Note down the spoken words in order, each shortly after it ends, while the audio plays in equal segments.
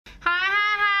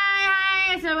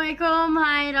Assalamualaikum.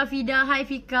 Hai Rafida, hai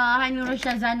Fika, hai Nurul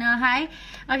Syazana, hai.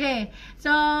 Okay, so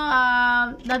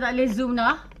dah tak boleh zoom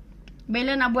dah.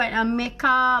 Bella nak buat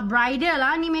makeup bridal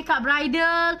lah. Ni makeup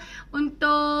bridal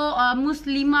untuk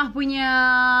Muslimah punya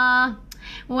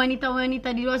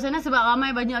wanita-wanita di luar sana. Sebab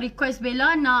ramai banyak request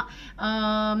Bella nak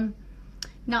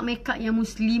makeup yang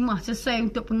Muslimah,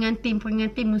 sesuai untuk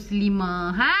pengantin-pengantin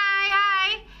Muslimah.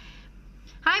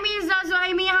 Hai Miza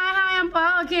Zuhaimi, hai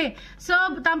apa? Okay, so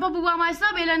tanpa buang masa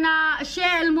Bella nak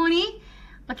share ilmu ni.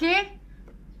 Okay,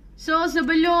 so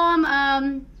sebelum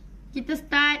kita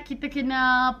start, kita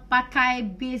kena pakai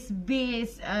base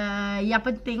yang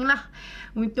penting lah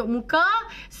untuk muka,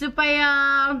 supaya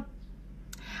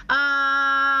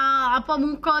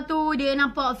muka tu dia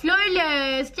nampak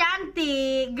flawless,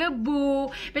 cantik,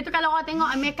 gebu. Lepas tu kalau orang tengok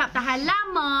makeup tahan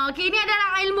lama. Okay, ni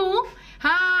adalah ilmu.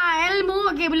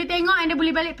 Ilmu. Okay, boleh tengok and dia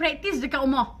boleh balik praktis dekat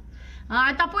rumah.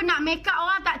 Ataupun nak makeup,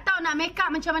 orang tak tahu nak makeup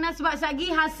macam mana, sebab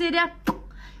sagi hasil dia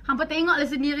hampa tengoklah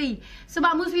sendiri.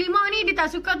 Sebab Muslimah ni dia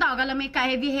tak suka tau kalau makeup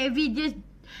heavy.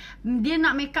 Dia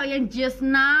nak makeup yang just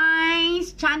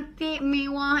nice, cantik,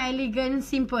 mewah, elegant,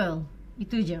 simple.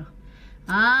 Itu je.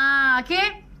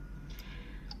 Okay.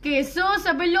 Okay, so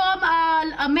sebelum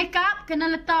makeup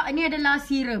kena letak, ni adalah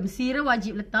serum. Serum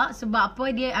wajib letak sebab apa?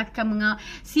 Dia akan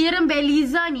serum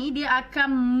Belleza ni dia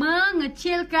akan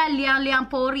mengecilkan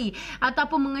liang-liang pori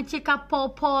ataupun mengecilkan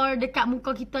por-por dekat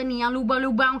muka kita ni, yang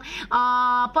lubang-lubang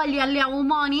liang-liang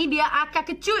rumah ni dia akan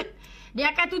kecut.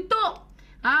 Dia akan tutup.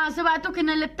 Sebab tu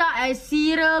kena letak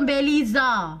serum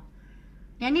Belleza.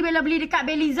 Yang ni Bella beli dekat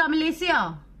Belleza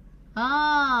Malaysia.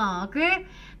 Okay.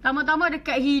 Tama-tama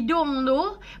dekat hidung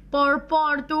tu,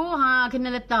 por-por tu kena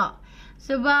letak.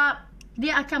 Sebab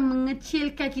dia akan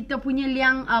mengecilkan kita punya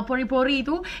liang pori-pori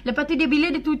tu. Lepas tu bila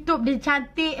dia tutup, dia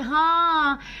cantik.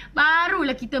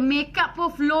 Barulah kita makeup pun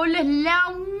flawless.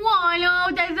 Lawa lah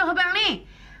Ustazah abang ni.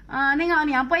 Tengok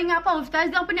ni, apa ingat apa?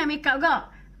 Ustazah pernah makeup ke?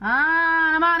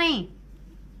 Nampak ni.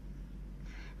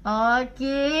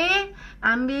 Okey,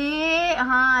 ambil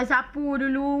sapu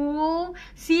dulu.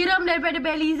 Serum daripada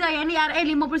Belleza yang ni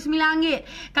RM59.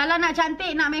 Kalau nak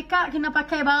cantik, nak makeup, kena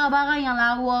pakai barang-barang yang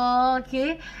lawa.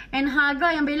 Okey. And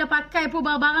harga yang Bella pakai pun,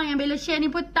 barang-barang yang Bella share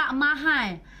ni pun tak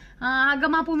mahal. Harga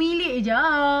mampu milik je.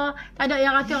 Tak ada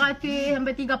yang ratus-ratus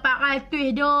sampai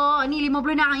 300-400 dah. Ni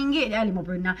RM56 je.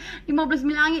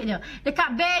 RM59 je. Dekat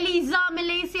Belleza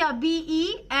Malaysia.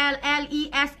 Bellessa.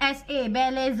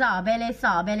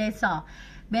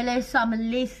 Belleza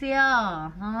Malaysia.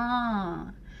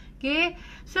 Okay.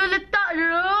 So letak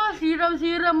dulu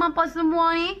serum-serum apa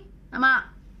semua ni.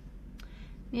 Nampak?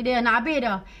 Ni dia nak habis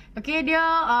dah. Okay,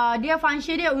 dia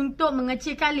function dia untuk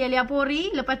mengecilkan liang-liang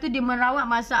pori. Lepas tu dia merawat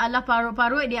masalah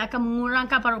parut-parut. Dia akan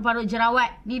mengurangkan parut-parut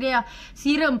jerawat. Ni dia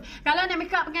serum. Kalau nak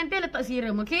makeup pengantin, letak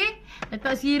serum. Okay,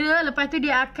 letak serum. Lepas tu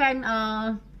dia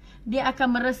akan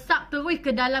meresap terus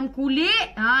ke dalam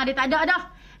kulit. Dia tak ada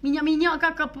dah minyak-minyak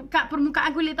kat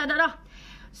permukaan kulit, tak ada dah.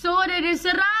 So dia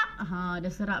serap. Dia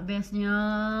serap bestnya.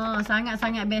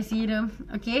 Sangat-sangat best serum.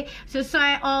 Okay,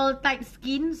 sesuai all type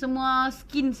skin. Semua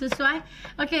skin sesuai.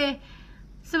 Okay,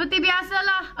 seperti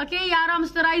biasalah. Okay, Yarra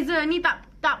Moisturiser ni tak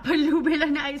perlu Bella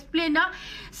nak explain dah.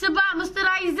 Sebab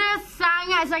moisturizer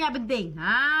sangat-sangat penting.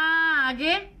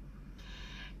 Okay,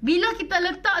 bila kita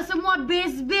letak semua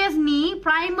base ni,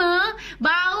 primer,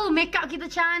 baru makeup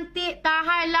kita cantik,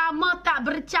 tahan lama, tak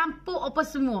bercampur apa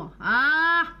semua.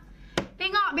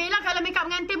 Tengok Bella kalau makeup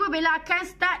pengantin pun Bella akan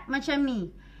start macam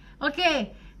ni.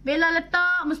 Okay, Bella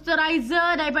letak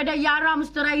moisturizer daripada Yarra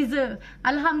Moisturiser.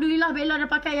 Alhamdulillah Bella dah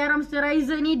pakai Yarra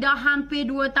Moisturiser ni dah hampir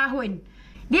 2 tahun.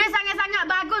 Dia sangat-sangat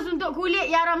bagus untuk kulit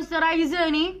Yarra Moisturiser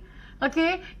ni.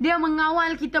 Okay, dia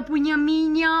mengawal kita punya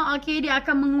minyak. Okay, dia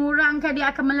akan mengurangkan, dia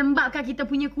akan melembabkan kita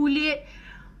punya kulit.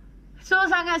 So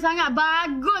sangat-sangat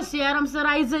bagus Yarra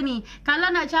Moisturiser ni. Kalau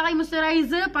nak cari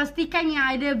moisturizer, pastikan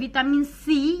yang ada vitamin C.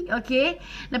 Okay,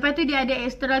 lepas tu dia ada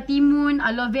extra timun,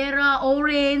 aloe vera,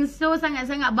 oren. So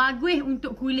sangat-sangat bagus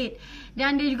untuk kulit.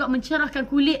 Dan dia juga mencerahkan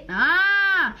kulit.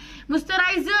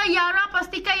 Moisturizer Yarra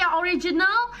pastikan yang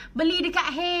original. Beli dekat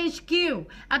HQ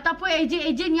ataupun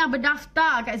ejen-ejen yang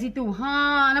berdaftar kat situ.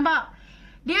 Nampak?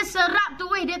 Dia serap tu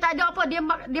weh. Dia tak ada apa.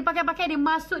 Dia pakai-pakai, dia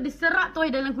masuk, dia serap tu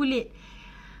weh dalam kulit.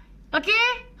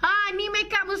 Okay, ni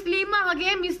makeup Muslimah.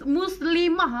 Okay,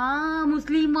 Muslimah.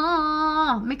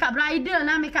 Muslimah. Makeup bridal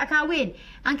lah, makeup kahwin.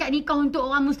 Angkat nikah untuk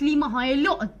orang Muslimah.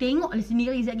 Elok, tengoklah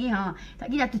sendiri sekejap lagi. Tak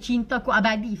kira jatuh cinta ku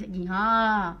abadi sekejap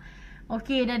lagi.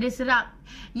 Okay, dah dia serap.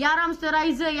 Yarra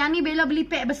Moisturiser yang ni Bella beli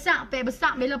pack besar. Pack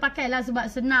besar Bella pakai lah sebab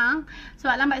senang.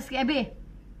 Sebab lambat sikit habis.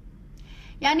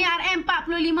 Yang ni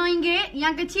RM45,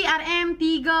 yang kecil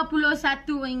RM31.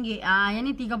 Yang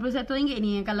ni RM31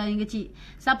 ni kalau yang kecil.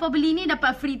 Siapa beli ni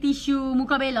dapat free tisu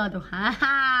muka Bella tu.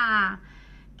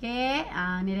 Okay,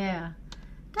 ni dia.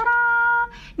 Tada!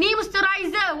 Ni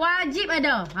moisturizer wajib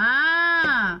ada.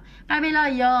 Kan Bella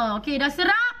ya. Okay, dah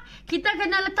serap. Kita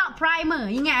kena letak primer.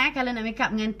 Ingat kalau nak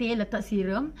makeup pengantin letak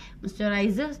serum,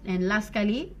 moisturizer and last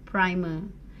sekali primer.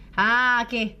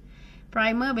 Okay.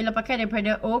 Primer Bella pakai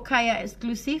daripada Okaya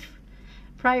Exclusive.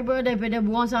 Primer daripada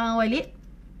Buang Sarang Walid.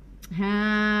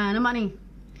 Nampak ni.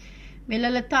 Bella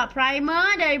letak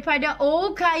primer daripada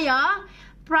Okaya.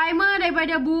 Primer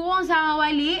daripada Buang Sarang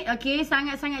Walid. Okay,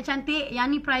 sangat-sangat cantik. Yang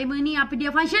ni primer ni apa dia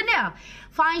function dia?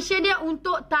 Function dia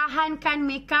untuk tahankan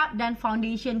makeup dan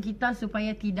foundation kita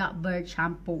supaya tidak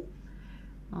bercampur.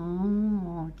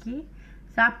 Okay.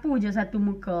 Sapu je satu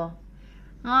muka.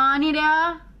 Ni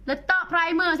dia. Letak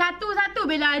primer satu-satu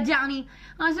Bella ajak ni.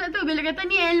 Sebab tu Bella kata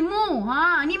ni ilmu.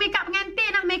 Ni makeup pengantin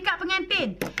lah, makeup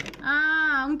pengantin.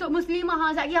 Untuk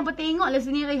Muslimah sekejap lagi hampa tengoklah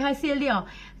sendiri hasil dia.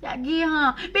 Sekejap lagi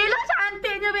Bella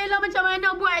cantiknya Bella macam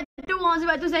mana buat tu.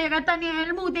 Sebab tu saya kata ni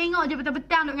ilmu. Tengok je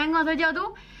petang-petang duk ngangah saja tu.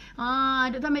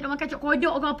 Duk sambil duk makan cok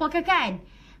kodok ke apa ke kan.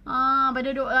 Pada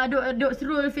duk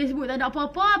scroll Facebook tak ada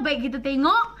apa-apa. Baik kita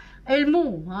tengok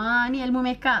ilmu. Ni ilmu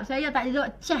makeup. Saya tak ada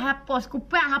ceh apa,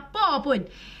 skupan apa pun.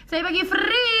 Saya bagi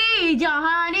free je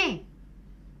ni.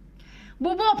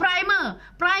 Bubuh primer.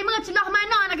 Primer celah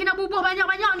mana nak kena bubuh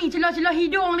banyak-banyak ni. Celah-celah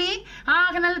hidung ni.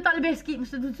 Kena letak lebih sikit.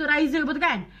 Moisturizer betul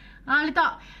kan.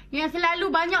 Letak. Yang selalu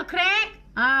banyak crack.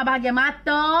 Bahagian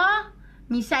mata.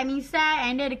 Misai-misai.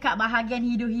 And then dekat bahagian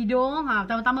hidung-hidung.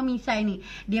 Pertama-tama misai ni.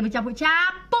 Dia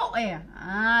bercapuk-capuk je.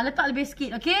 Letak lebih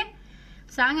sikit. Okay.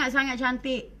 Sangat-sangat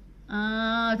cantik.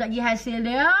 Tak lagi hasil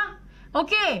dia.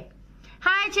 Okay.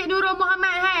 Hai Cik Nurul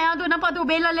Muhammad. Hai. Tu nampak tu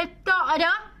Bella letak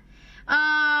ada.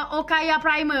 Okaya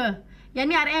Primer. Yang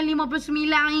ni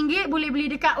RM59. Boleh beli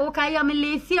dekat Okaya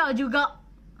Malaysia juga.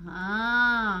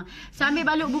 Sambil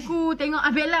balik buku. Tengok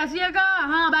Bellaz dia ke.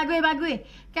 Bagus-bagus.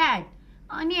 Kan.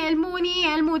 Ni ilmu ni.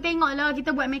 Ilmu tengoklah. Kita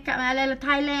buat makeup ala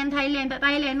Thailand. Tak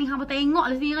Thailand ni. Hampa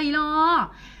tengoklah sendiri lah.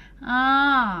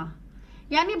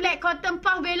 Yang ni black cotton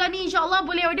puff Bella ni insyaAllah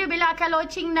boleh order. Bella akan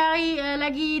launching dari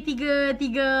lagi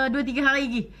 2-3 hari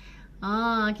lagi.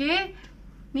 Okay.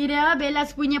 Ni dia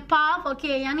Bellaz punya puff.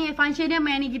 Okay. Yang ni function dia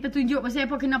main ni kita tunjuk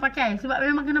pasal apa kena pakai. Sebab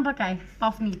memang kena pakai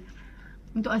puff ni.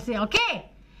 Untuk hasil.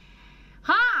 Okay.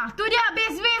 Tu dia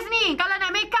base-base ni. Kalau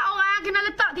nak makeup orang kena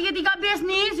letak 3 base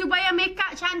ni. Supaya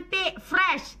makeup cantik,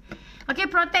 fresh.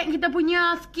 Okay. Protect kita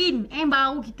punya skin.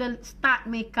 Baru kita start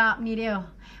makeup ni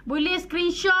dia. Boleh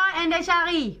screenshot and dah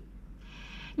cari.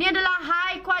 Ni adalah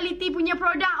high quality punya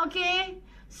produk, okay.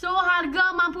 So,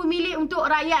 harga mampu milik untuk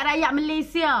rakyat-rakyat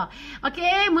Malaysia.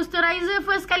 Okay, moisturizer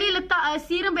first kali letak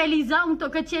Serum Belleza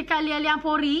untuk kecilkan liang-liang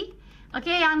pori.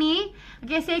 Okay, yang ni.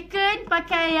 Okay, second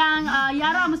pakai yang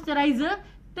Yarra Moisturiser.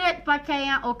 Third pakai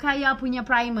yang Okaya punya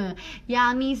primer. Yang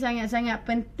ni sangat-sangat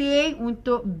penting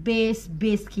untuk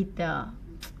base-base kita.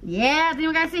 Yeah,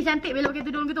 terima kasih cantik Bella pakai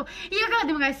tudung gitu. Ya ke?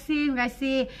 Terima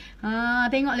kasih.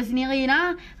 Tengoklah sendiri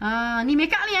nah. Ni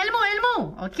makeup ni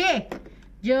ilmu. Okey.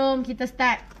 Jom kita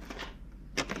start.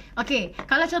 Okey,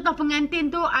 kalau contoh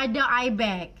pengantin tu ada eye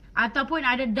bag ataupun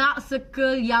ada dark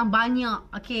circle yang banyak.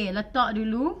 Okey, letak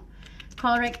dulu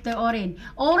Corrector Oren.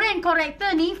 Oren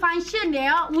Corrector ni function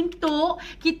dia untuk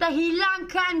kita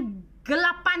hilangkan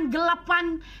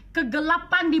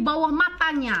kegelapan di bawah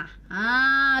matanya.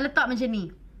 Letak macam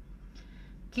ni.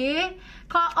 Okay.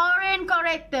 Oren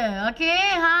Corrector.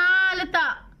 Okay.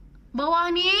 Letak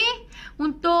bawah ni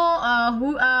untuk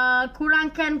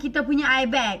kurangkan kita punya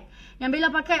eye bag. Yang Bella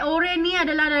pakai Oren ni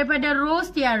adalah daripada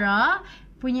Rosetyara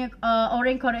punya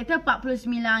Oren Corrector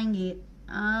RM49.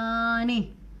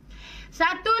 Ni.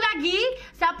 Satu lagi,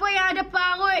 siapa yang ada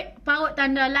parut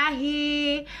tanda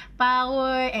lahir,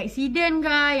 parut accident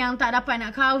ke yang tak dapat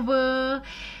nak cover.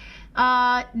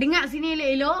 Dengar sini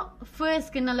elok-elok.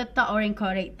 First kena letak Oren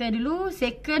Corrector dulu.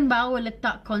 Second baru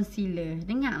letak concealer.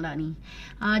 Dengarlah ni.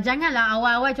 Janganlah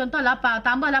awal-awal contohlah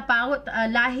tambahlah parut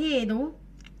lahir tu.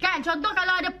 Kan contoh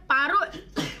kalau ada parut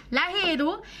lahir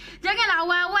tu, janganlah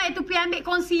awal-awal tu pergi ambil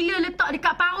concealer letak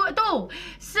dekat parut tu.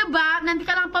 Sebab nanti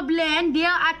kalau hampa blend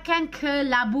dia akan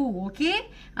kelabu, okey?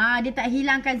 Dia tak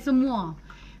hilangkan semua.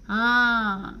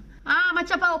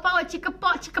 Macam paut-paut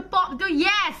cikepok tu.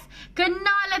 Yes.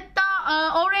 Kena letak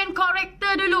Oren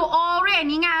Corrector dulu. Oren,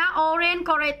 ingat Oren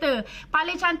Corrector.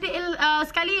 Paling cantik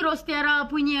sekali Rosetyara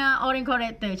punya Oren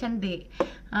Corrector. Cantik.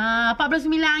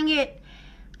 RM49.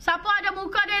 Siapa ada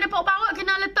muka dia ada paut-paut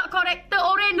kena letak Corrector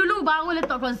Oren dulu baru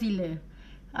letak concealer.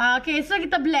 Okay, so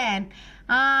kita blend.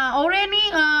 Oren ni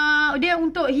dia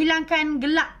untuk hilangkan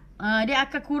gelap. Dia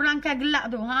akan kurangkan gelap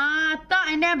tu.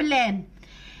 Tak, and then blend.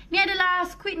 Ni adalah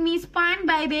Squid Me Spun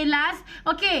by Bellaz.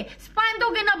 Okay, spun tu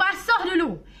kena basah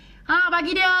dulu.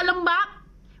 Bagi dia lembab.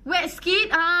 Wet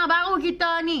sikit. Baru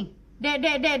kita ni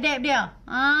dab dia.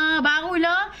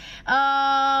 Barulah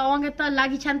orang kata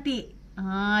lagi cantik.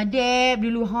 Dab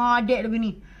dulu. Dab dulu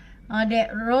ni. Dab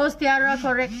Rosetyara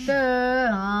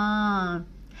Corrector.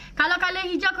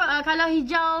 Kalau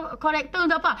hijau corrector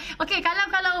untuk apa? Okay,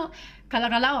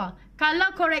 kalau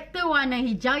corrector warna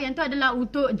hijau, yang tu adalah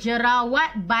untuk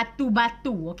jerawat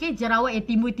batu-batu. Okay, jerawat yang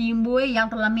timbul-timbul,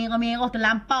 yang terlalu merah-merah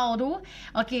terlampau tu.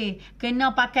 Okay,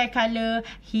 kena pakai color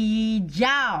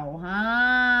hijau.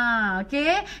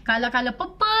 Okay, kalau color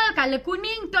purple, color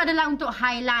kuning tu adalah untuk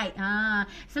highlight.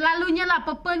 Selalunya lah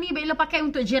purple ni Bella pakai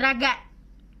untuk jeragat.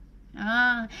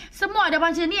 Semua ada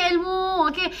macam ni ilmu.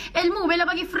 Okay, ilmu Bella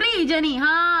bagi free je ni.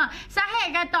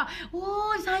 Sahih kata,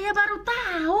 oh saya baru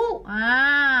tahu.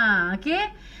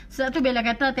 Okay, sebab tu Bella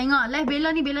kata, tengok live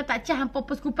Bella ni, Bella tak cah hampa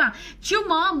pos kupang,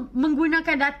 cuma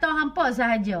menggunakan data hampa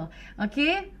sahaja.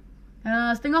 Okay,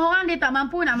 setengah orang dia tak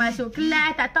mampu nak masuk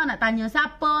kelas, tak tahu nak tanya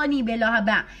siapa ni Bella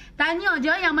habaq. Tanya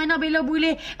je yang mana Bella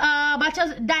boleh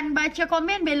baca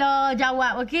komen, Bella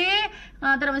jawab. Okey,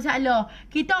 tak ada masalah.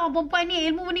 Kita orang perempuan ni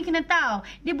ilmu ni kena tahu.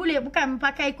 Dia boleh bukan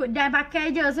pakai ikut dan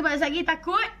pakai je, sebab lagi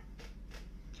takut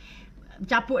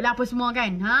capuk lah apa semua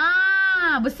kan.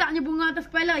 Besarnya bunga atas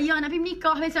kepala. Ya, nak pergi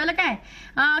menikah biasalah kan.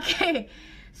 Okey,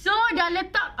 so dah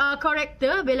letak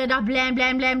corrector, Bella dah blend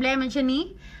macam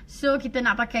ni. So kita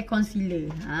nak pakai concealer.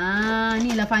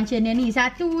 Ni lah function dia ni.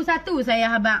 Satu-satu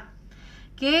saya habaq.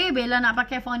 Okay, Bella nak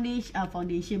pakai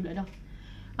foundation pula dah.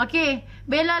 Okay,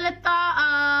 Bella letak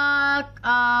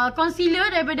concealer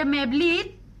daripada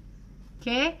Maybelline.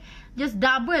 Okay, just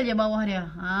double je bawah dia.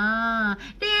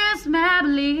 This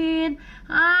Maybelline.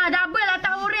 Double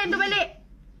atas Oren tu balik.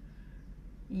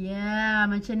 Ya,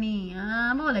 macam ni.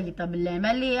 Barulah kita blend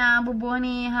balik bubuh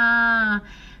ni.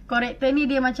 Corrector ni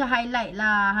dia macam highlight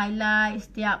lah. Highlight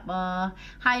setiap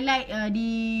highlight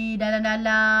di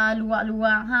dalam-dalam,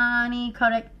 luar-luar. Ni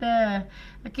corrector.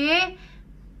 Okay.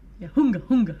 Ya, hungga.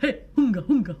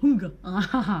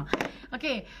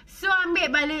 Okay. So ambil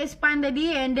balik spun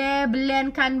tadi and then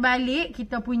blendkan balik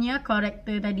kita punya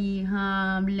corrector tadi.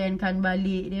 Blendkan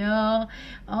balik dia.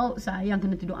 Oh, sayang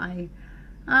kena tuduh air.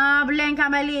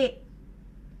 Blendkan balik.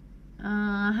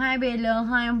 Hai Bella,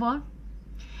 hai apa?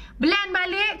 Blend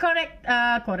balik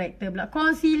corrector pula,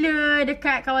 concealer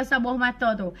dekat kawasan bawah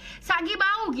mata tu. Sagi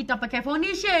baru kita pakai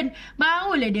foundation,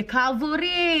 barulah dia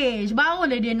coverage,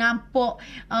 barulah dia nampak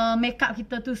makeup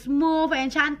kita tu smooth and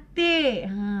cantik.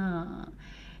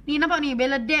 Ni nampak ni,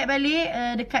 Bella dab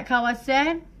balik dekat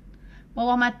kawasan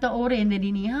bawah mata Oren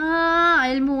tadi ni.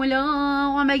 Ilmu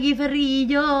lah, orang bagi free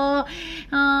je.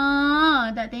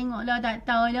 Tak tengok lah, tak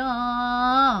tahu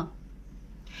lah.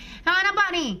 Nampak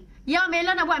ni? Ya,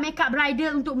 Bella nak buat makeup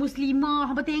bridal untuk Muslimah.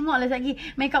 Hampa tengok lah lagi.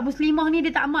 Makeup Muslimah ni dia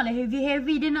tak amal lah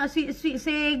heavy-heavy. Dia nak sweet-sweet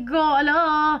segak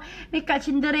lah. Makeup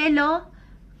Cinderella.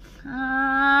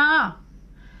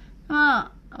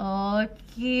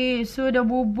 Okay, so dah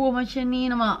bubuh macam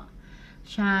ni nampak.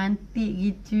 Cantik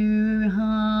gitu.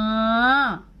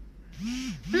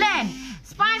 Blend.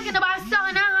 Spun kena basah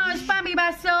nah. Spun pergi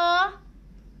basah.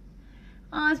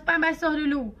 Spun basah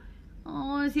dulu.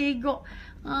 Segak.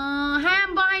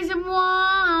 Hai semua.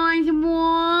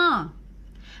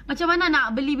 Macam mana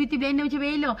nak beli beauty blender macam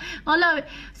Bella? Alah,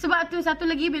 sebab tu satu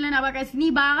lagi Bella nak pakai sini,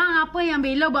 barang apa yang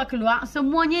Bella buat keluar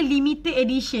semuanya limited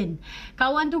edition.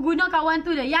 Kawan tu guna, kawan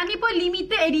tu dah. Yang ni pun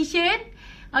limited edition.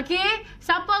 Okay,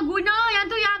 siapa guna yang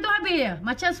tu habis dia.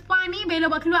 Macam spun ni Bella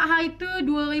buat keluar hari tu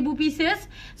 2000 pieces.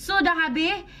 So dah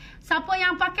habis. Siapa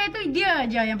yang pakai tu dia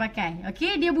je yang pakai.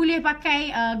 Okay, dia boleh pakai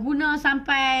guna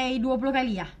sampai 20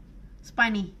 kali lah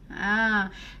spun ni.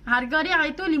 Harga dia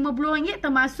hari tu RM50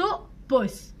 termasuk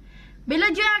post. Bella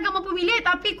jual harga mampu milik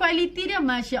tapi kualiti dia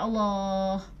Masya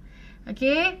Allah.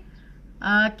 Okay.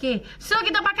 Okay, so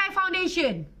kita pakai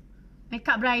foundation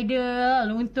makeup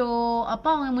bridal untuk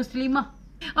orang Muslimah.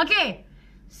 Okay,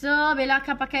 so Bella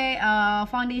akan pakai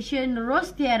foundation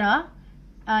Rosetyara.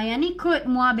 Yang ni kod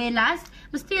MUA Bellaz.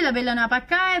 Mestilah Bella nak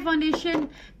pakai foundation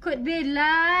kod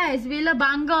Bellaz. Bella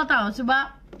bangga tau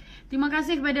sebab terima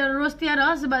kasih kepada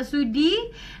Rosetyara sebab sudi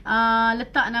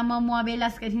letak nama MUA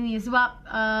Bellaz kat sini. Sebab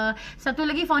satu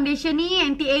lagi foundation ni,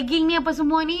 anti-aging ni apa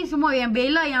semua ni, semua yang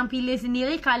Bella yang pilih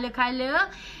sendiri,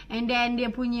 color-color. And then dia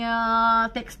punya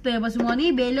tekstur apa semua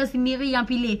ni, Bella sendiri yang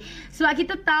pilih. Sebab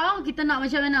kita tahu kita nak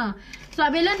macam mana. Sebab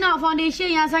Bella nak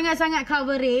foundation yang sangat-sangat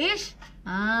coverage.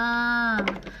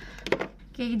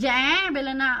 Okay, kejap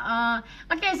Bella nak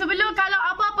okay, sebelum kalau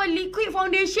apa-apa liquid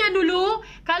foundation dulu,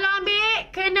 kalau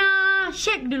ambil kena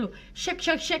shake dulu.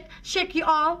 Shake you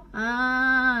all.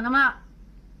 Nampak?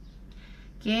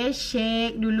 Okay,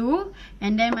 shake dulu.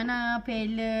 And then mana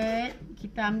palette?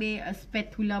 Kita ambil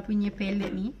spatula punya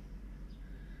palette ni.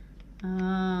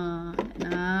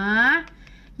 Nah.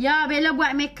 Ya, Bella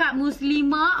buat makeup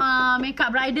Muslimah, makeup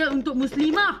bridal untuk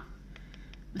Muslimah.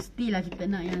 Mestilah kita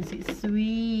nak yang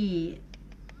sweet.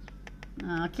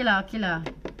 Okey lah.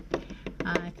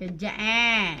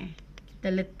 Kejap kita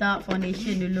letak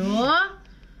foundation dulu.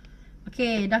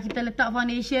 Okey, dah kita letak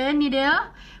foundation. Ni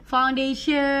dia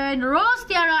foundation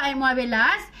Rosetyara MUA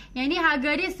Bellaz. Yang ni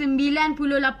harga dia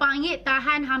RM98,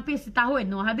 tahan hampir setahun.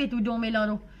 Habis tudung Bella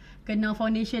tu. Kena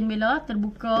foundation Bella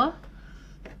terbuka.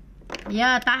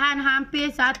 Ya, tahan hampir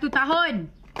 1 tahun.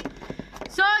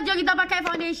 So, jom kita pakai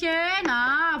foundation.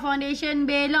 Foundation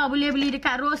Bella boleh beli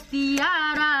dekat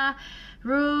Rosetyara.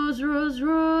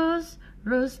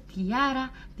 Rosetyara.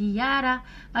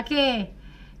 Okay.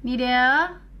 Ni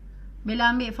dia.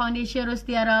 Bella ambil foundation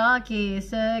Rosetyara. Okay.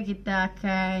 So, kita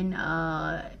akan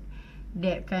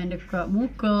dapkan dekat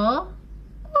muka.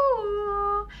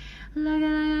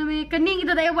 Kening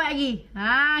kita tak payah buat lagi.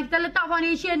 Kita letak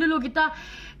foundation dulu. Kita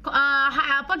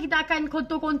akan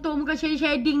kontur-kontur muka,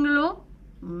 shading dulu.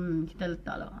 Kita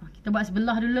letak lah. Kita buat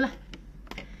sebelah dulu lah.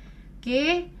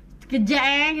 Okay.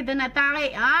 Sekejap kita nak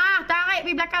tarik. Tarik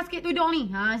pergi belakang sikit tudung ni.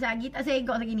 Sekejap lagi tak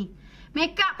segak lagi ni.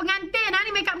 Makeup pengantin.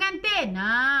 Ni makeup pengantin.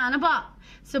 Nampak?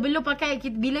 Sebelum pakai,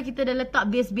 bila kita dah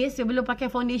letak base-base, sebelum pakai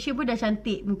foundation pun dah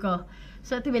cantik muka.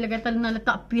 Sebab tu bila kata nak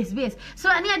letak base-base.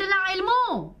 Sebab ni adalah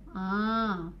ilmu.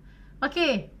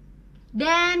 Okay.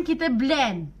 Then kita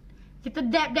blend. Kita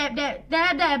dab.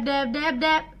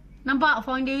 Nampak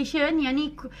foundation yang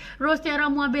ni Rosetyara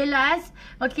MUA Bellaz.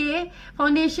 Okay,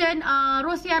 foundation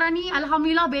Rosetyara ni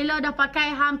alhamdulillah Bella dah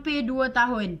pakai hampir 2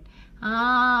 tahun.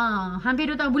 Hampir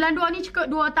 2 tahun. Bulan 2 ni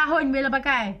cukup 2 tahun Bella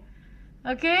pakai.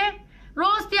 Okay,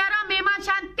 Rosetyara memang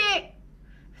cantik.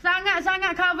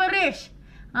 Sangat-sangat coverage.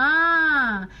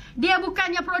 Dia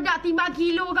bukannya produk timbang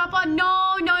kilo ke apa.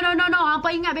 No.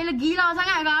 Apa ingat Bella gila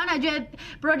sangat ke nak jual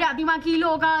produk timbang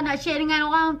kilo ke, nak share dengan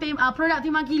orang produk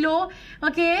timbang kilo.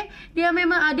 Okay, dia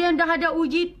memang dia dah ada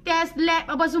uji test lab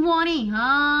apa semua ni.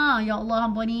 Ya Allah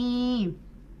hampa ni.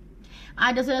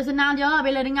 Ada senang je.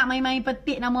 Bella dengar main-main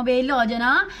petik nama Bella je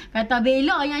nah. Kata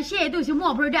Bella yang share tu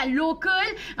semua produk lokal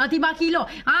timbang kilo.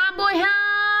 Boy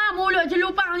mulut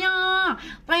celupangnya.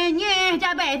 Penyeh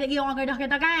cabai tak kira orang Kedah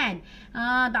katakan.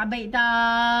 Tak baik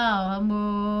tau.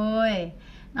 Amboi.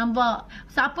 Nampak?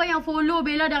 Siapa yang follow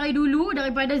Bella dari dulu,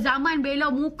 daripada zaman Bella,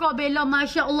 muka Bella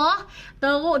Masya Allah,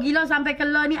 teruk gila sampai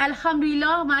kelar ni,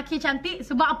 alhamdulillah makin cantik.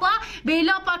 Sebab apa?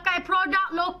 Bella pakai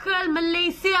produk lokal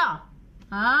Malaysia.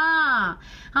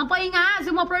 Hampa ingat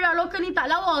semua produk lokal ni tak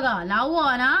lawa ke?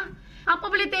 Lawa nah. Hampa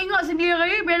boleh tengok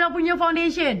sendiri Bella punya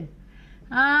foundation.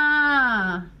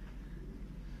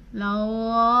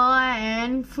 Lawa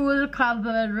and full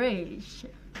coverage.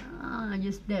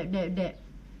 Just dab.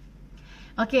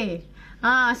 Okay.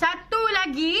 Satu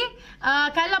lagi,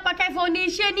 kalau pakai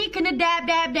foundation ni kena dab.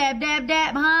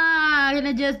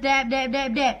 Kena just dab.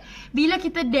 Bila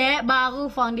kita dab, baru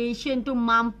foundation tu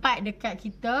mampat dekat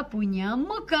kita punya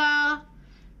muka.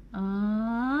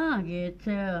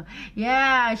 Gitu.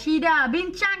 Ya, Syida,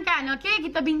 bincangkan. Okay,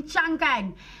 kita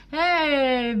bincangkan.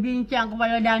 Hey, bincang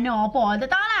kepala dana apa? Tak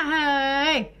tahu lah.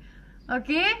 Hey.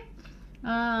 Okay.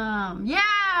 Ya,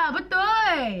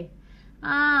 betul.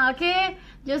 Okay.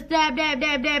 Just dab.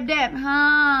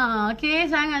 Okay,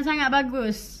 sangat-sangat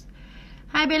bagus.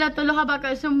 Hai Bella, tolong abang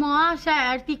kat semua.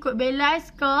 Saya arti kod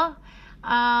Bellaz ke?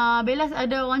 Bellaz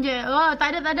ada orang je.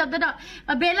 Tak ada.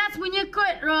 Bellaz punya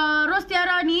kod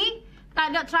Rosetyara ni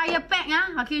tak ada trial pack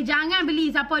Okay, jangan beli.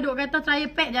 Siapa duk kata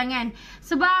trial pack, jangan.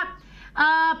 Sebab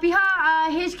pihak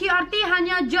HQRT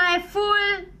hanya jual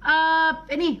full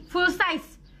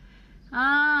size.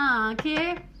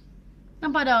 Okay.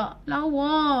 Nampak tak?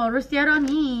 Lawa Rosetyara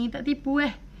ni. Tak tipu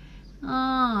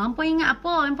Hampa ingat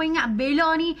apa? Hampa ingat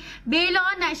Bella ni.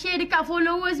 Bella nak share dekat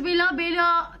followers Bella.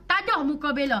 Bella tadah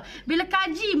muka Bella. Bella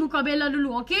kaji muka Bella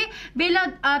dulu. Okay.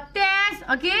 Bella test.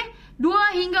 Okay. 2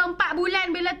 hingga 4 bulan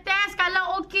Bella test.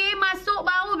 Kalau okay, masuk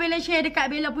baru Bella share dekat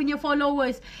Bella punya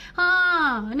followers.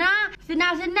 Nah,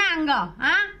 senang-senang ke?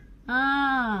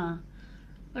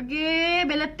 Okay,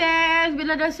 Bella test,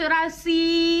 Bella dah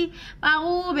serasi,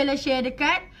 baru Bella share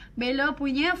dekat Bella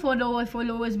punya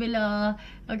followers Bella.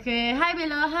 Okay, hai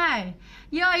Bella, hai.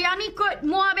 Ya, yang ni kod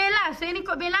MUA Bellaz. Yang ni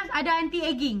kod Bellaz ada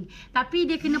anti-aging. Tapi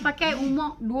dia kena pakai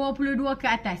umur 22 ke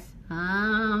atas.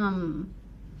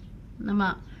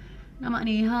 Nampak? Nampak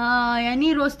ni. Yang ni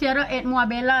Rosetyara MUA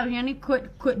Bellaz. Yang ni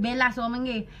kod Bellaz orang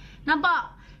panggil.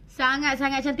 Nampak?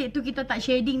 Sangat-sangat cantik tu, kita tak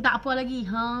shading, tak apa lagi.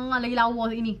 Lagi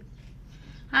lawa ini.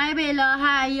 Hai Bella,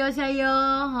 hai yo saya.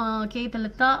 Okay, kita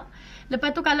letak.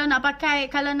 Lepas tu kalau nak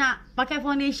pakai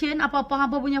foundation, apa-apa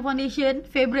hampa punya foundation,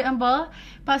 favorite hampa,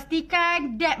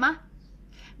 pastikan depth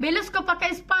Bella suka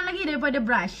pakai span lagi daripada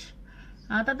brush.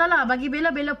 Tak tahulah, bagi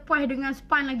Bella puas dengan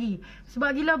span lagi.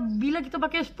 Sebab bila kita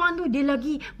pakai span tu, dia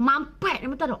lagi mampet,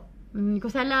 betul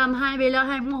tak? Salam, hai Bella,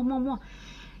 hai muah.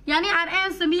 Yang ni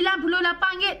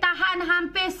RM98, tahan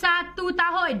hampir 1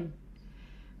 tahun.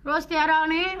 Rosetyara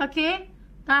ni, okay,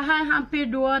 tahan hampir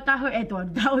 2 tahun.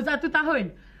 1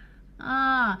 tahun.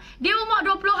 Dia umur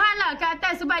 20-an lah ke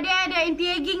atas sebab dia ada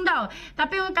anti-aging tau.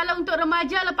 Tapi kalau untuk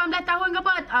remaja 18 tahun ke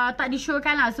apa, tak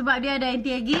disyorkan lah sebab dia ada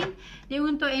anti-aging. Dia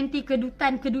untuk anti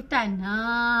kedutan.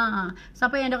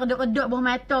 Siapa yang ada kedut-kedut bawah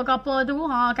mata ke apa tu,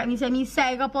 kat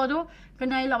misai-misai ke apa tu,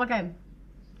 kena elok pakai.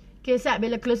 Okay, sekejap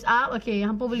Bella close up. Okay,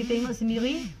 hampa boleh tengok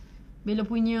sendiri. Bella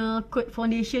punya coat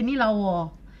foundation ni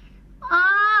lawa.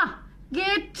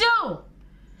 Gitu.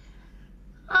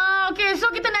 Okay, so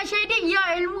kita nak shading.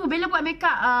 Ya, ilmu. Bella buat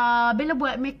makeup. Bella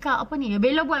buat makeup apa ni?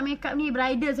 Bella buat makeup ni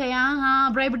bridal sayang.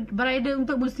 Bridal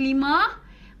untuk Muslimah.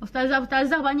 Ustazah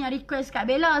banyak request kat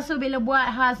Bella. So, Bella buat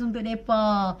khas untuk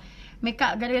mereka.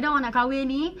 Makeup kadang-kadang orang nak kahwin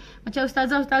ni, macam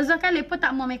ustazah kan, mereka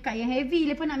tak mau makeup yang heavy.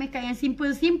 Mereka nak makeup yang simple,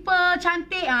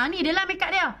 cantik. Ni dia lah makeup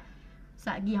dia.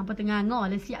 Satgi hampa tengah ngor.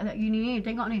 Siap kat gini ni.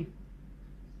 Tengok ni.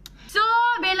 So,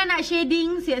 Bella nak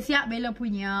shading. Siap-siap Bella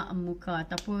punya muka.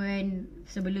 Ataupun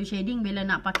sebelum shading, Bella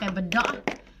nak pakai bedak.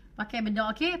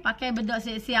 Okay? Pakai bedak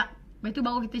siap-siap. Lepas tu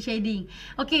baru kita shading.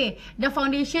 Okay, the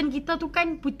foundation kita tu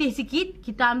kan putih sikit.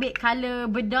 Kita ambil colour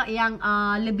bedak yang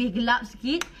lebih gelap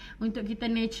sikit. Untuk kita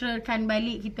naturalkan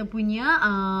balik kita punya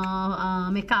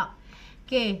makeup.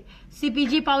 Okay,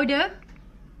 CPG powder.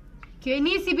 Okay,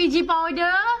 ni CPG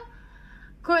powder.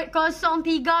 Kod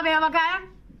 03 biar pakai.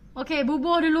 Okay,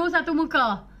 bubuh dulu satu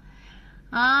muka.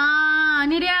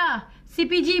 Ni dia.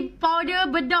 CPG powder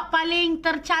bedak paling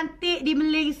tercantik di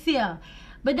Malaysia.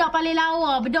 Bedak paling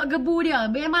lawa, bedak gebu dia.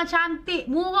 Memang cantik,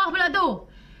 murah pula tu.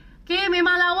 Okay,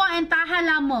 memang lawa and tahan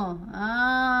lama.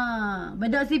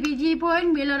 Bedak CPG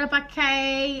pun bila dah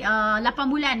pakai 8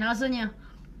 bulan rasanya.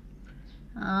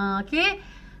 Okay.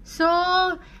 So,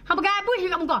 hampa gabui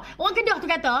kat muka. Orang Kedah tu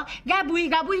kata, gabui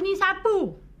ni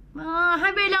sapu.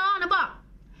 Hai Bella, nampak?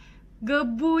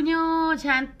 Gebunya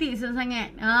cantik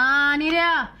sangat. Ni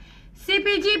dia.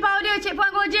 CPG powder Cik Puan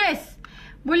Gorgeous.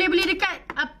 Boleh beli dekat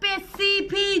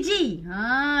CPG.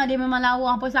 Dia memang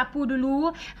lawa. Hampa sapu dulu.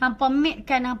 Hampa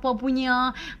makekan hampa punya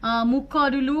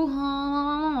muka dulu.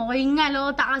 Ingat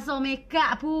lah tak rasa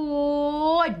makeup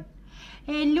pun.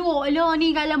 Elok lah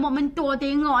ni kalau mak mentua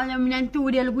tengok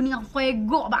menantu dia lagu ni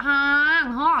fregok bak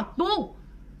hang. Tu.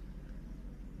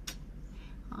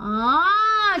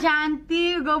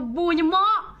 Cantik gebunya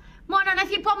mak. Mak nak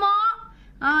nasi apa mak?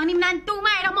 Ni menantu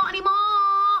mai dah mak ni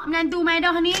mak. Menantu mai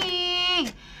dah ni.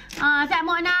 Sat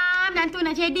mak nak menantu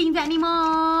nak shading sat ni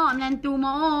mak. Menantu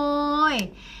mak oi.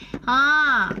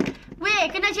 Weh,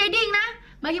 kena shading nah.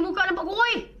 Bagi muka nampak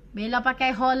kurui. Bella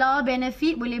pakai Hola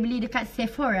Benefit, boleh beli dekat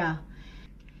Sephora.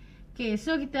 Okay,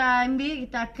 so kita ambil,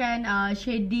 kita akan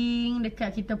shading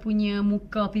dekat kita punya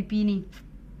muka pipi ni.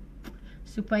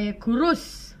 Supaya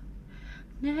kurus.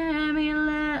 Let me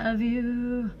love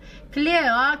you. Clear,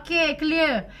 okay,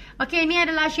 clear. Okay, ni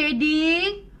adalah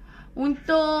shading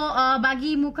untuk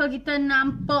bagi muka kita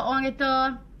nampak orang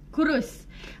kata kurus.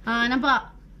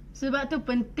 Nampak? Sebab tu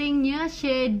pentingnya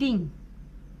shading.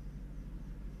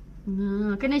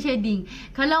 Kena shading.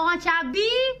 Kalau orang cabi,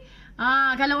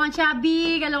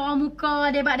 kalau orang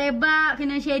muka debak-debak,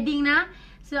 kena shading nah.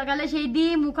 Sebab kalau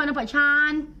shading, muka nampak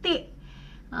cantik.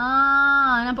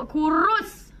 Nampak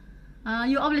kurus.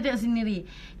 You all boleh tengok sendiri.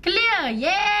 Clear.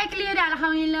 Yeah, clear dah.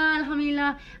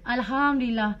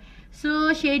 Alhamdulillah.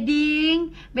 So,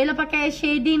 shading. Bella pakai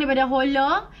shading daripada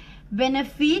Hola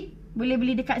Benefit. Boleh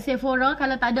beli dekat Sephora.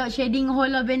 Kalau tak ada shading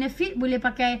Hola Benefit, boleh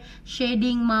pakai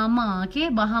shading Mama.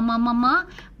 Okay, bahan Mama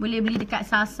boleh beli dekat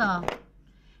Sasa.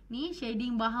 Ni,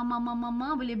 shading bahan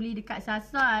Mama boleh beli dekat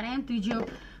Sasa. RM74.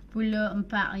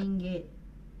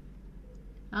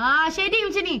 Shading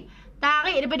macam ni.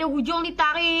 Tarik daripada hujung ni,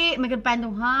 tarik ke depan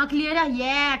tu. Clear dah.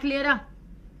 Yeah, clear dah.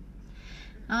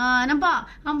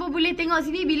 Nampak? Hampa boleh tengok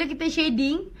sini bila kita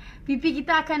shading, pipi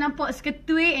kita akan nampak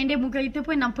seketui and then muka kita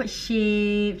pun nampak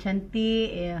shape. Cantik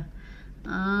ya.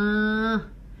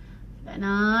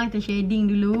 Kita shading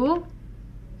dulu.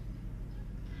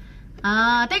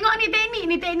 Tengok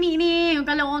ni teknik ni.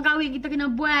 Kalau orang kahwin kita kena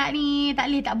buat ni.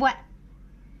 Tak boleh tak buat.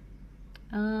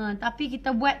 Tapi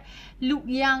kita buat look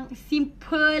yang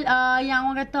simple,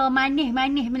 yang orang kata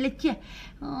manis-manis meleceh.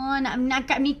 Nak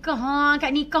akad nikah,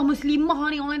 akad nikah muslimah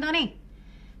ni orang kata ni.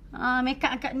 Make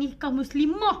up akad nikah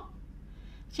muslimah.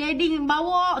 Shading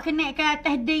bawa connect ke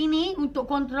atas day ni untuk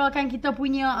kontrolkan kita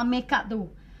punya makeup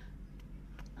tu.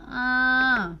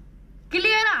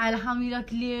 Clear lah. Alhamdulillah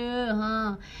clear.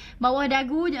 Bawah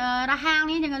dagu rahang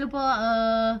ni jangan lupa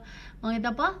orang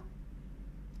kata apa?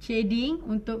 Shading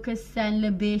untuk kesan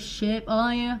lebih shape.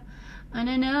 Ya.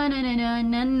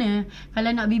 Kalau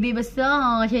nak bibir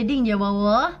besar, shading je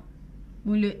bawah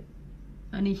mulut.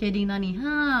 Ni shading dah ni.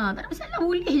 Tak ada masalah,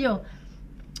 boleh je.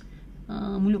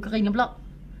 Mulut kering pula.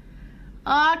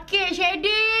 Okey,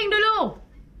 shading dulu.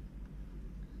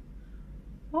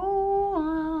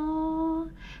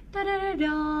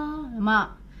 Mak.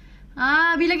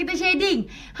 Bila kita shading.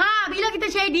 Bila kita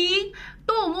shading,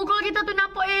 tu muka kita tu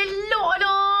nampak elok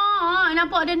dah.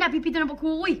 Nampak dia nak pipi tu nampak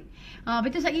kurus.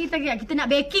 Betul sekali kita nak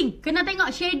baking. Kena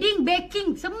tengok shading,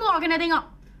 baking, semua kena tengok.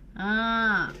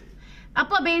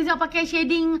 Apa beza pakai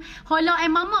shading Hola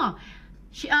and Mama?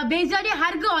 Beza dia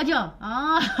harga je.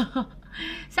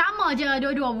 Sama je,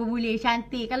 dua-dua boleh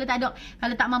cantik. Kalau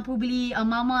tak mampu beli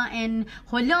Mama and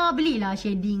Hola, belilah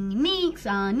shading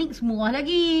NYX. NYX murah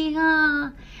lagi.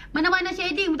 Mana-mana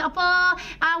shading tak apa.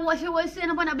 Watson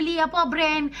apa nak beli apa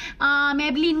brand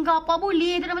Maybelline ke apa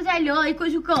boleh, tak ada masalah, ikut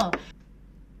suka.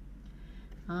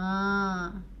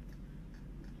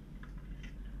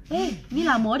 Ni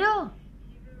lama dah.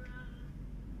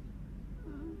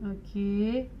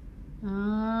 Okey.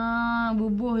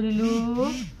 Bubuh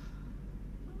dulu.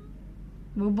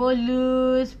 Bubuh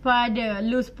loose powder.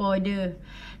 Bubuh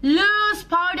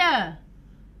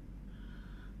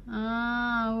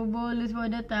loose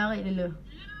powder, tarik dulu.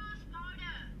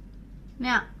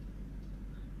 Nak.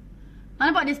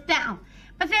 Nampak dia start.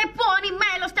 Pasal apa ni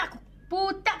mai lo start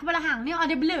putak kepala hang. Ni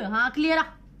ada blur. Clear dah.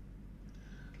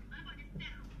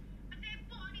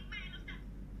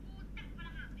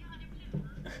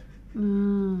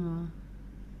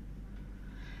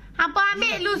 Hampa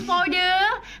ambil loose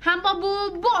powder, hampa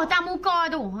bubuh tak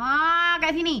muka tu.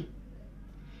 Kat sini.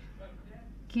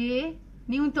 Okey.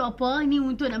 Ni untuk apa? Ni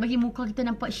untuk nak bagi muka kita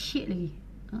nampak shade lagi.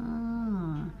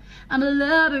 I'm a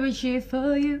love every shade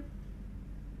for you.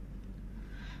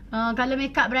 Kalau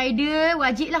makeup bridal,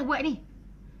 wajib lah buat ni.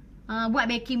 Buat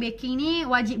baking ni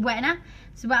wajib buat lah.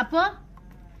 Sebab apa?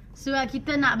 Sebab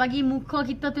kita nak bagi muka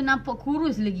kita tu nampak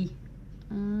kurus lagi.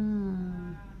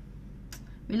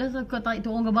 Bila kau tarik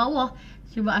turun ke bawah,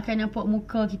 sebab akan nampak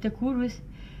muka kita kurus.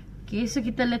 Okay, so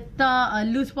kita letak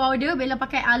loose powder. Bella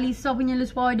pakai Alysa punya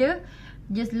loose powder.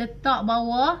 Just letak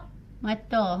bawah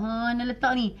mata. Nak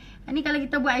letak ni. Ni kalau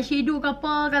kita buat eyeshadow ke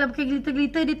apa, kalau pakai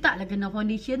glitter-glitter, dia taklah kena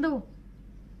foundation tu.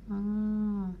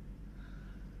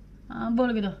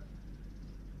 Boleh ke tu?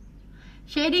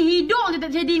 Shading hidung je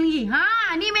tak shading lagi.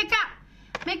 Ni makeup.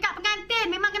 Makeup pengantin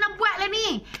memang kena buat lah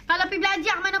ni. Kalau pergi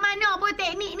belajar mana-mana pun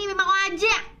teknik ni memang orang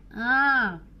ajak.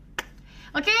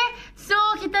 Okay. So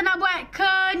kita nak buat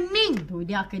kening. Tu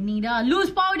dia kening dah. Loose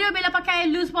powder. Bella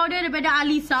pakai loose powder daripada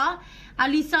Alysa.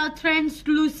 Alysa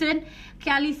Translucent.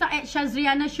 Okay, Alysa at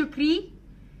Shazriana Shukri.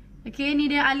 Okay, ni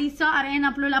dia Alysa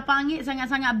RM68.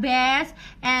 Sangat-sangat best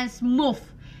and smooth.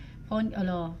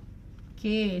 Alah.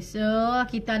 Okay, so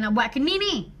kita nak buat kening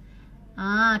ni.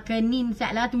 Kening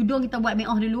set lah. Tudung kita buat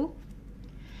make-off dulu.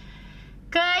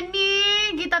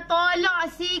 Kening kita tolak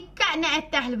sikat ni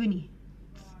atas lebih ni.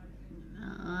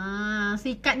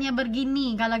 Sikatnya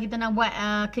begini kalau kita nak buat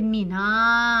kening.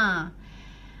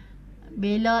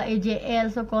 Bella AJL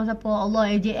sokong siapa?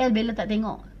 Allah, AJL Bella tak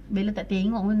tengok. Bella tak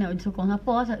tengok pun nak sokong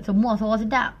siapa. Semua suara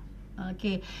sedap.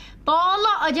 Okay,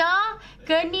 tolak aja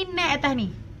kening naik atas ni.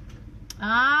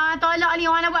 Tolak ni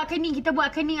orang nak buat kening. Kita buat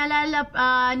kening ala-ala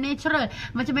natural.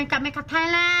 Macam makeup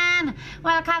Thailand.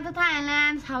 Welcome to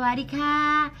Thailand.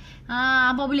 Sawadika.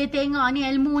 Apa boleh tengok ni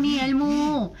ilmu ni,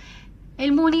 ilmu.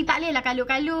 Ilmu ni tak boleh lah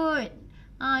kalut-kalut.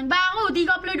 Baru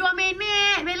 32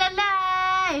 minit. Bella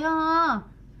live.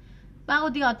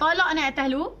 Baru 3. Tolak naik atas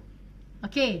dulu.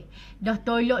 Okay. Dah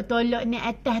tolak naik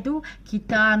atas tu.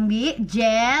 Kita ambil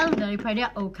gel daripada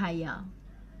Okaya.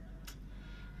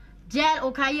 Gel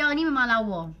Okaya ni memang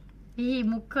lawa.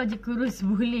 Muka je kurus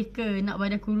boleh ke nak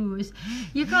badan kurus?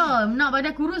 Ya ke? Nak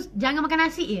badan kurus jangan makan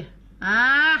nasi je.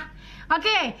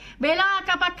 Okay. Bella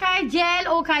akan pakai gel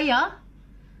Okaya.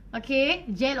 Okay.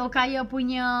 Gel Okaya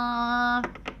punya.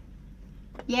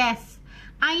 Yes.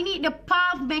 I need the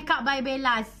puff makeup by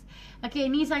Bellaz.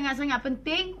 Okay. Ni sangat-sangat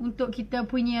penting untuk kita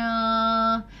punya.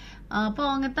 Apa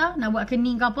orang kata? Nak buat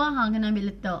kening ke apa? Kena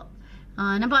ambil letak.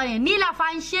 Nampak ni? Ni lah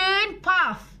function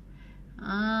puff.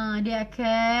 Dia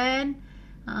akan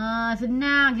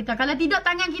Senang kita. Kalau tidak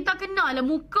tangan kita kena lah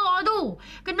muka tu.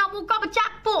 Kena muka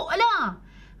bercapuk lah.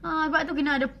 Sebab tu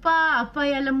kena ada apa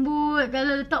yang lembut.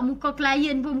 Kalau letak muka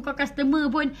klien pun, muka customer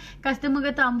pun, customer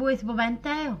kata amboi sebab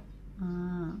bantai.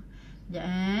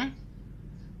 Sekejap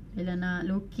Bila nak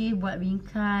lukis buat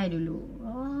bingkai dulu.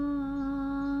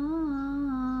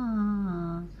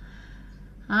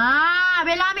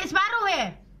 Bella ambil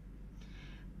separuh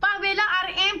Pas Bella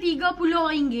RM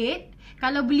RM30.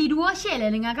 Kalau beli 2 share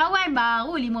lah dengan kawan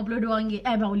baru RM52.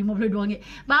 Baru RM52.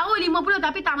 Baru RM50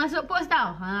 tapi tak masuk pos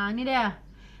tau. Ni dia.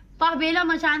 Pas Bella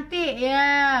macam cantik.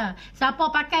 Siapa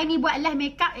pakai ni buat live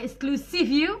makeup eksklusif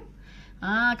you.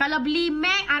 Kalau beli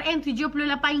MAC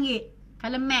RM78.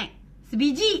 Kalau MAC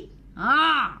sebiji.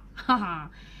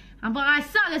 Hampa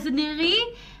rasa lah sendiri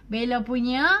Bella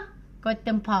punya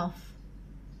cotton puff.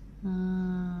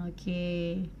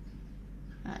 Okay.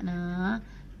 Nak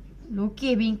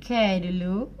lukis bingkai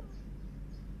dulu.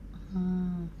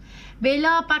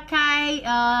 Bella pakai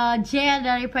gel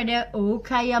daripada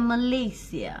Okaya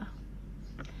Malaysia.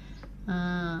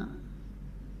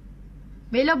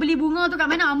 Bella beli bunga tu kat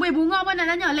mana? Amboi bunga pun nak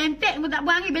tanya. Lentek pun tak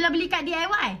buang ni. Bella beli kat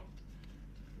DIY.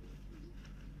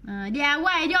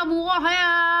 DIY je murah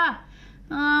ya.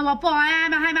 Berapa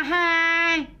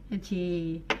mahal-mahal.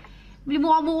 Cik. Beli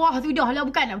murah-murah tu dah lah.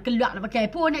 Bukan nak kelak nak pakai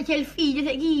pun. Nak selfie je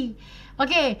lagi.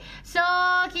 Okay. So,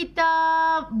 kita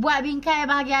buat bingkai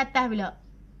bahagian atas pula.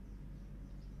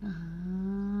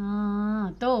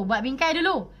 Tu, buat bingkai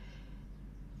dulu.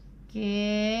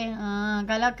 Okay.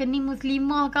 Kalau kening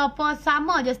muslimah ke apa,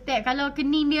 sama je step. Kalau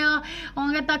kening dia,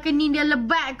 orang kata kening dia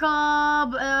lebat ke,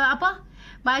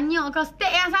 banyak ke, step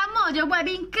yang sama je. Buat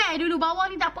bingkai dulu. Bawah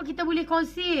ni tak apa, kita boleh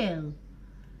conceal.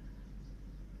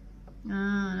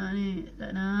 Nak ni, tak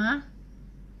nak.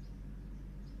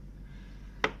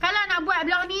 Kalau nak buat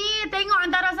blog ni, tengok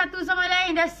antara satu sama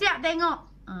lain. Dah siap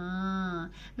tengok.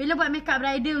 Bila buat makeup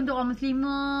bridal untuk orang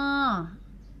muslimah.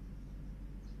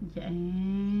 Sekejap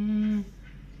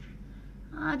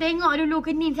tengok dulu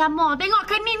kening sama. Tengok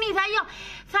kening ni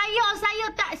saya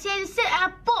tak sensor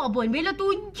apa pun. Bila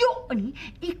tunjuk ni,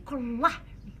 ikhlas.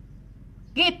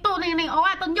 Gitu ni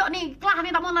orang tunjuk ni, ikhlas ni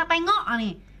tak mau nak tengok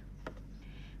ni.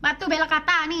 Lepas tu Bella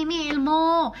kata ni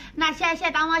ilmu. Nak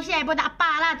share-share tak mau share pun tak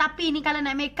apalah. Tapi ni kalau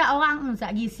nak make up orang,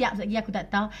 sekejap lagi siap, sekejap lagi aku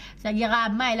tak tahu. Sekejap lagi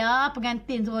ramai lah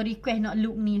pengantin suruh request nak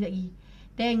look ni sekejap lagi.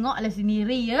 Tengoklah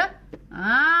sendiri ya.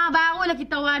 Barulah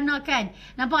kita warnakan.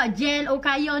 Nampak gel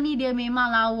Okaya ni dia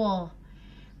memang lawa.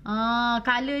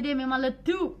 Color dia memang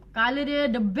letup. Color dia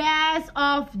the best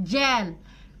of gel.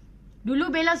 Dulu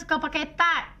Bella suka pakai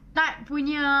Tarte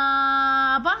punya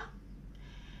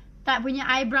Tarte punya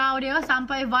eyebrow dia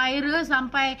sampai viral,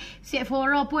 sampai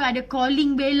Sephora pun ada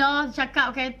calling Bella,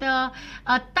 cakap kata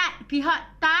Tarte, pihak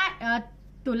Tarte,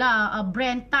 itulah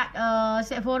brand Tarte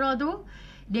Sephora tu,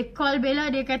 dia call Bella,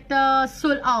 dia kata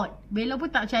sold out. Bella pun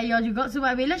tak percaya juga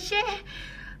sebab Bella share.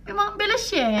 Memang Bella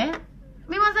share.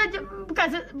 Memang saja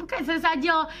bukan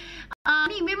saja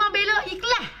ni memang Bella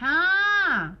ikhlas.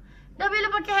 Dah Bella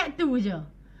pakai hat tu je.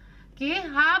 Okay,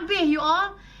 habis you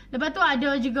all. Lepas tu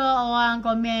ada juga orang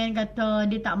komen kata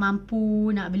dia tak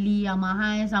mampu nak beli yang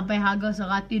mahal sampai harga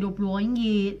RM120.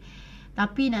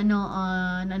 Tapi nak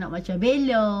macam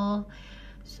Bella.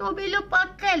 So Bella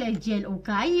pakailah gel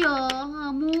Okaya.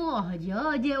 Murah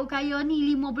je gel Okaya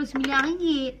ni RM59.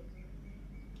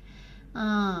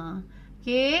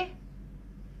 Okay.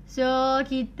 So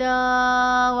kita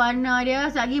warna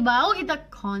dia sekejap lagi baru kita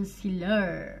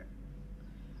concealer.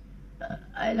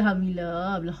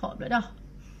 Alhamdulillah, belahak pula dah.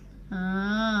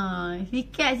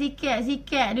 Sikit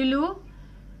dulu.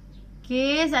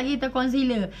 Okay, sekejap lagi kita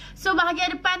concealer. So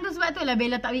bahagian depan tu sebab tu lah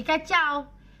Bella tak pergi kacau.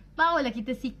 Barulah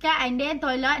kita sikat and then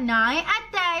tolak naik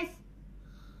atas.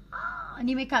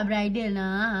 Ni makeup bridal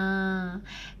lah.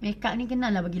 Makeup ni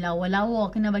kena lah bagi lawa-lawa.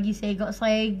 Kena bagi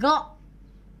segak-segak.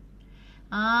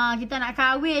 Kita nak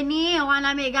kahwin ni. Orang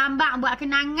nak ambil gambar buat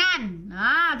kenangan.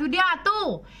 Tu dia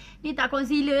tu. Ni tak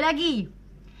concealer lagi.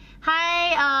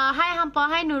 Hai hampa,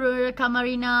 hai Nurul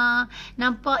Kamarina.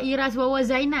 Nampak Iras Wawa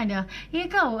Zainal dah.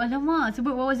 Kau, alamak.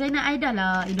 Sebut Wawa Zainal, I dah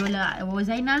lah idola Wawa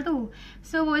Zainal tu.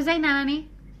 So Wawa Zainal lah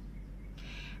ni.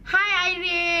 Hai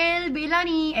Airil, Bella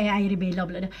ni. Airil Bella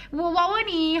pula dah. Wawa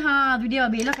ni. Tu dia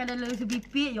Bella kalau ada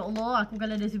sepipit. Ya Allah, aku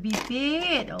kalau ada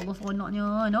sepipit. Ya Allah,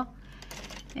 seronoknya no.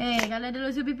 Kalau ada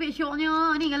sepipit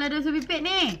syoknya. Ni kalau ada sepipit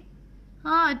ni.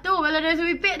 Tu kalau ada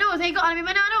sepipit tu. Segak ambil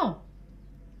mana tu?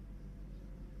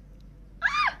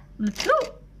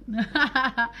 Letup.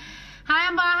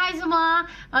 Hai semua.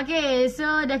 Okay,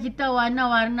 so dah kita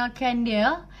warna-warnakan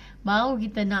dia. Baru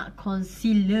kita nak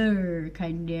concealer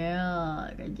kan dia.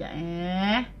 Kejap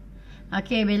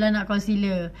Okay, Bella nak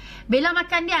concealer. Bella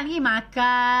makan dia lagi?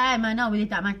 Makan. Mana boleh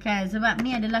tak makan. Sebab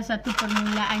ni adalah satu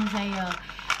permulaan saya.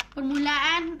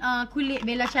 Permulaan kulit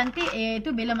Bella cantik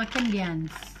iaitu Bella makan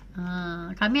Dianz.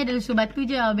 Kami ada lusuh batu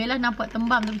je. Bella nampak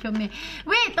tembam tu comel.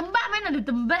 Weh, tembam mana ada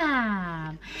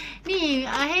tembam? Ni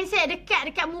handset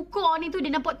dekat muka ni tu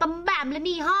dia nampak tembam lah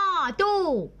ni. Tu.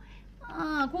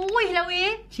 Kurih lah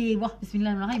weh. Cik, wah,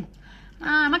 bismillahirrahmanirrahim.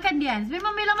 Makan Dianz.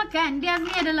 Memang Bella makan. Dianz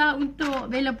ni adalah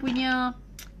untuk Bella punya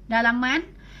dalaman.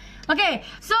 Okay,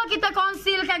 so kita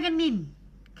concealkan kening.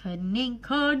 Kening,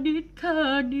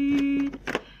 kanit.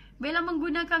 Bella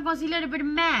menggunakan concealer daripada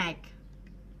MAC.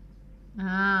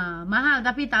 Mahal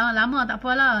tapi tak lama, tak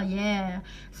apalah. Yeah.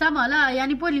 Sama lah. Yang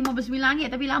ni pun RM59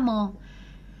 tapi lama.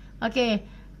 Okay.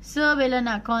 So Bella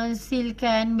nak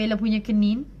concealkan Bella punya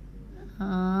kening.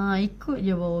 Ikut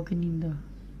je bawah kening tu.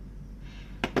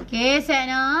 Okay, set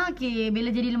nak. Okay,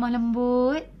 Bella jadi lemah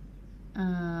lembut.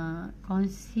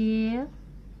 Conceal.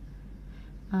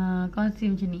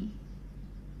 Conceal macam ni.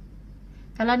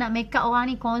 Kalau nak make up orang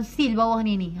ni, conceal bawah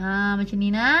ni. Macam ni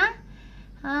nah.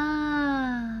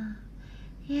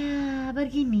 Ya,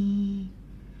 begini.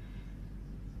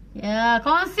 Ya,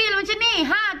 conceal macam ni.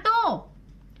 Tu.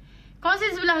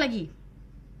 Conceal sebelah lagi.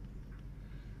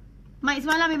 Mic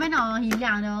semalam di mana?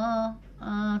 Hilang dah.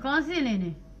 Conceal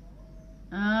ni.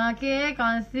 Okay,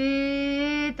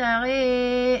 conceal.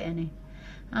 Tarik. Ni.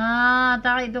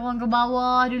 Tarik turun ke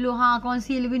bawah dulu.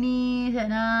 Conceal ke ni.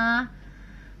 Sana.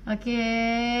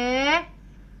 Okay.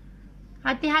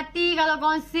 Hati-hati kalau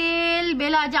conceal.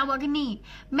 Bella ajak buat ke ni.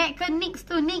 Make ke NYX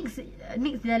tu. NYX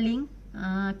darling.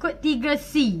 Kod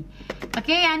 3C.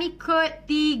 Okay, yang ni kod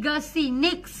 3C.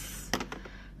 NYX.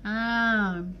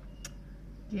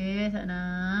 Okay, sana.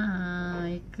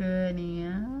 Ikut ni.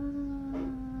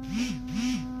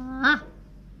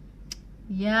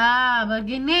 Ya,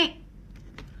 begini.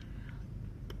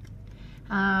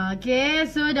 Okay,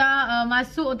 so dah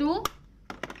masuk tu.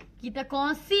 Kita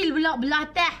conceal pula belah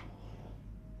atas.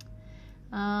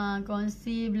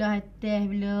 Conceal belah atas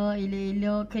pula.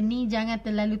 Elok-elok. Kening jangan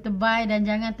terlalu tebal dan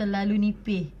jangan terlalu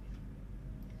nipis.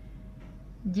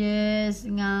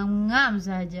 Just ngam-ngam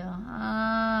saja.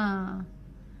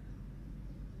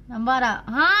 Nampak tak?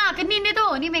 Kening dia tu.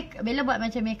 Ni Bella buat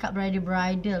macam makeup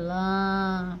bridal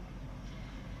lah.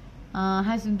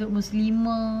 Khas untuk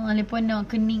Muslimah. Lepas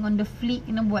nak kening on the flick,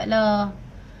 kena buat lah.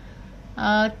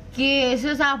 Okay,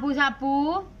 so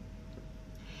sapu-sapu.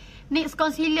 Next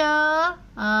concealer.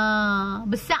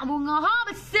 Besar bunga.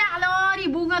 Besar lah ni.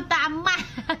 Bunga taman.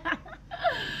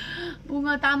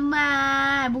 Bunga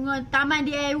taman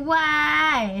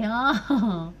DIY.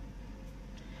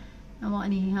 Nampak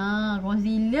ni.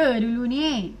 Concealer dulu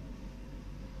ni.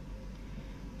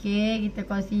 Okay, kita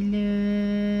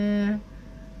concealer.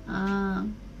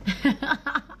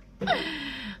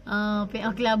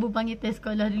 PA kelabu panggil test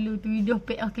sekolah dulu. Tuduh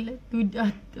PA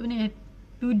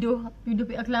tuduh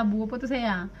PA kelabu. Apa tu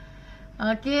sayang?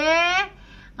 Okay.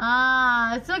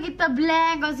 So kita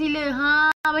blend concealer.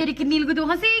 Bagi dia kenil ku tu.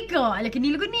 Sika lah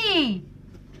kenil ku ni.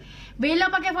 Bella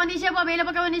pakai foundation apa? Bella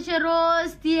pakai foundation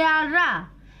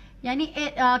Rosetyara. Yang ni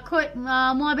kod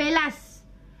MUA Bellaz.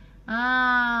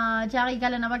 Cari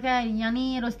kalau nak pakai. Yang ni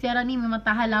Rosetyara ni memang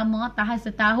tahan lama. Tahan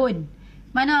setahun.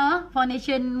 Mana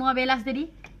foundation MUA Bellaz tadi?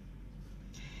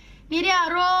 Ni dia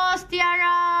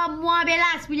Rosetyara MUA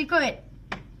Bellaz punya kod.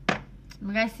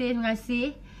 Terima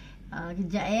kasih.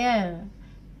 Kejap ya.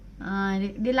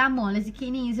 Dia lama lah sikit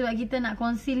ni. Sebab kita nak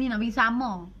conceal ni nak bagi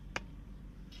sama.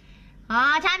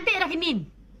 Cantik dah kening.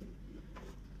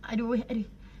 Aduh.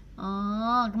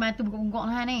 Kemana tu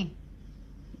bengkok lah ni.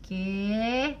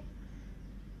 Okay.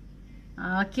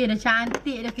 Okay, dah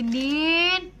cantik dah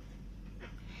kening.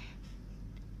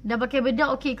 Dah pakai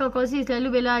bedak. Okay, kau conceal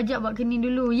selalu Bella ajak buat kening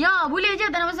dulu. Ya, boleh je,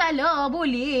 tak ada masalah.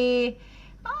 Boleh.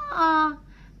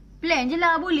 Plan je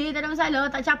lah, boleh, tak ada masalah.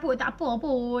 Tak capuk, tak apa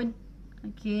pun.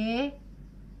 Okay.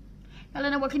 Kalau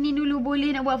nak buat kening dulu boleh,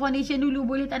 nak buat foundation dulu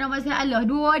boleh, tak ada masalah.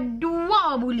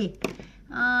 Dua-dua boleh.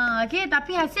 Okay,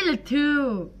 tapi hasil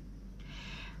tu.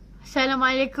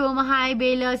 Assalamualaikum. Hai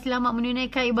Bella, selamat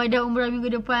menunaikan ibadah umrah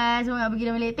minggu depan. Semoga pergi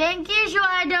dan balik. Thank you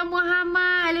Syuhada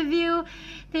Muhammad. I love you.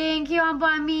 Thank you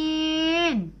Hampa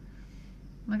Amin.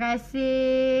 Terima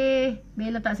kasih.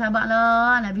 Bella tak sabar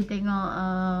lah nak pergi tengok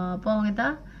apa orang kata?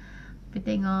 Pergi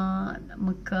tengok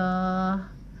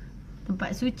Mekah,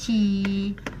 tempat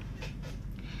suci.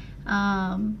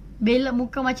 Bella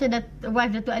muka macam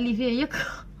wife Datuk Alif ya ke?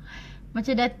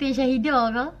 Macam Datin Syahidah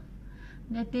ke?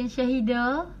 Datin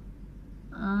Syahidah.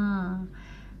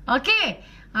 Okay.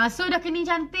 So dah kening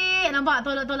cantik. Nampak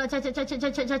tolak-tolak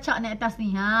cacak naik atas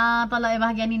ni. Tolak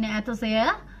bahagian ni naik atas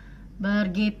saya.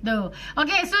 Begitu.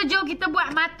 Okay, so jom kita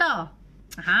buat mata.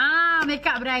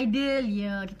 Makeup bridal.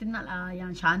 Ya, kita nak lah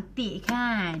yang cantik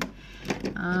kan.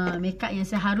 Makeup yang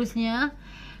seharusnya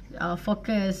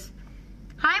fokus.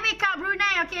 Hai Makeup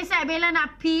Brunei. Okay, saya Bella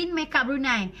nak pin Makeup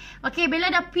Brunei. Okay,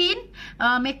 Bella dah pin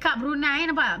Makeup Brunei.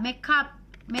 Nampak?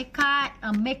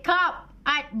 Makeup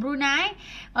Art Brunei.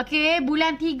 Okay,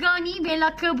 bulan 3 ni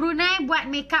Bella ke Brunei buat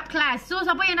makeup class. So,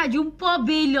 siapa yang nak jumpa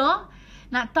Bella,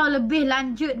 nak tahu lebih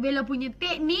lanjut Bella punya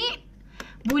teknik,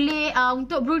 boleh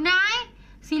untuk Brunei,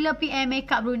 sila PM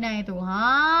Makeup Brunei tu.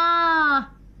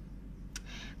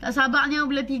 Tak sabarnya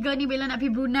bulan 3 ni Bella nak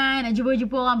pergi Brunei, nak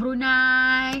jumpa orang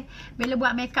Brunei. Bella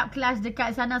buat makeup class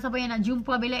dekat sana. Siapa yang nak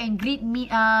jumpa Bella and greet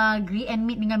and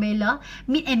meet dengan Bella,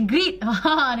 meet and greet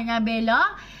dengan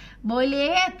Bella,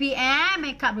 boleh PM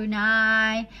Makeup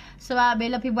Brunei. Sebab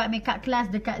Bella pergi buat makeup class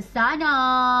dekat sana.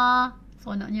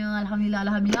 Seronoknya.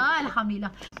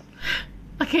 Alhamdulillah.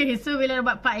 Okay, so Bella dah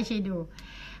buat part eyeshadow.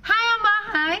 Hai Amba,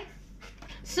 hai.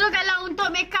 So kalau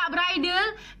untuk makeup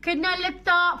bridal, kena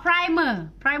letak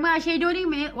primer. Primer eyeshadow ni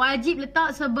wajib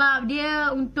letak sebab dia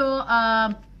untuk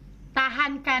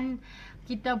tahankan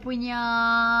kita punya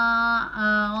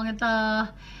orang kata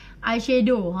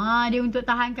eyeshadow. Dia untuk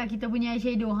tahankan kita punya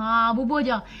eyeshadow. Bubur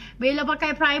je. Bella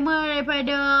pakai primer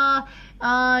daripada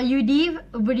UD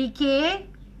Berdikeh.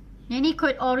 Yang ni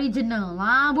code original.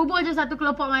 Bubur je satu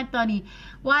kelopak mata ni.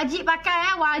 Wajib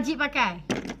pakai wajib pakai.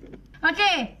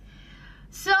 Okay.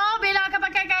 So Bella akan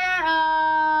pakai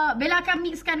Bella akan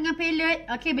mixkan dengan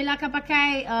palette. Okay, Bella akan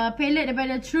pakai palette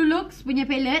daripada Trulooks punya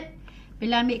palette.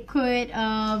 Bella ambil code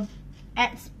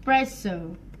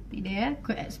Espresso. Ni dia,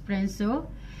 code Espresso.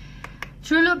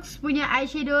 Trulooks punya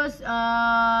eyeshadows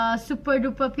super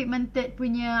duper pigmented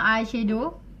punya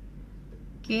eyeshadow.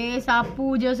 Okay,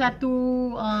 sapu je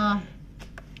satu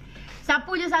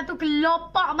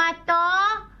kelopak mata.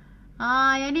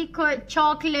 Yang ni kod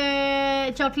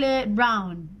chocolate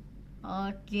brown.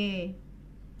 Okay,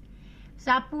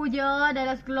 sapu je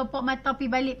dalam kelopak mata, pi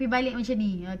balik macam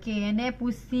ni. Okay, and then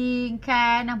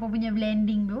pusingkan apa punya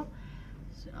blending tu.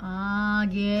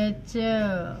 Gitu.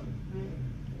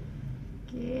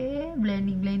 Okay,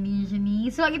 blending macam ni.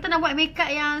 Sebab kita nak buat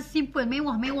makeup yang simple,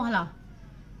 mewah lah.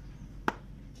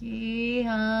 Okay,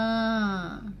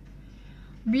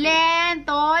 blend,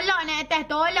 tolak naik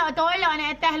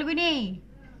atas lagu ni.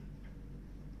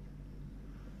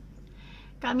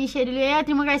 Kami share dulu ya.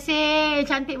 Terima kasih.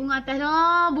 Cantik bunga atas tu.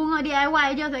 Bunga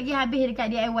DIY je. Sekejap lagi habis dekat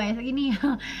DIY. Sekejap ni.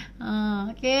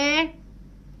 Okay.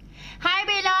 Hai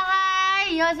Bella.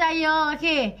 Hai. Ya saya.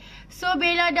 Okay. So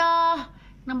Bella dah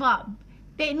nampak.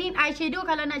 Teknik eyeshadow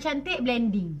kalau nak cantik,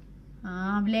 blending.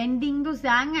 Blending tu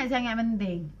sangat-sangat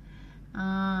penting.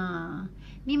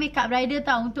 Ni makeup bridal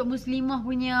tau. Untuk Muslimah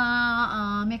punya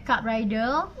makeup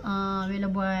bridal. Bella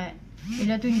buat.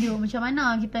 Bella tunjuk macam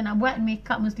mana kita nak buat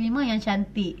makeup Muslimah yang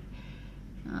cantik.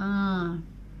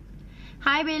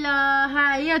 Hai Bella.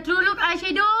 Hai. Ya, Trulooks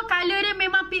Eyeshadow. Color dia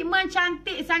memang pigment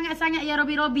cantik sangat-sangat ya,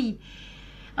 Robi.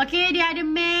 Okay, dia ada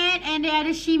matte and dia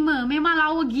ada shimmer. Memang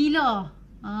lawa gila.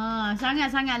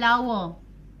 Sangat-sangat lawa.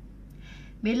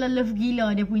 Bella love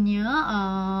gila dia punya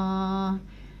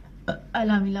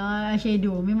alhamdulillah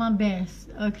eyeshadow. Memang best.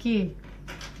 Okay.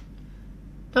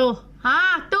 Tu.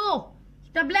 Tu.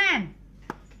 Kita blend.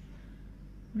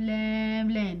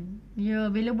 Blend.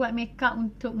 Ya, Bella buat makeup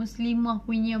untuk Muslimah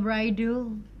punya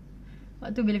bridal.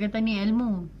 Waktu Bella kata ni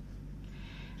ilmu.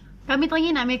 Kami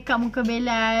teringin nak makeup muka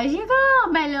Bella. Ya ke?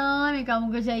 Bella, makeup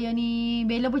muka saya ni.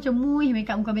 Bella pun cemui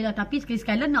makeup muka Bella. Tapi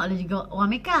sekali-sekala naklah juga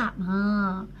orang makeup.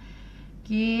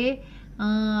 Okay.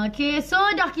 Okay, so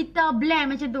dah kita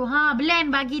blend macam tu.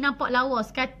 Blend bagi nampak lawa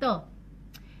sekata.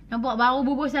 Nampak baru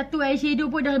bubur satu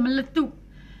eyeshadow pun dah meletup.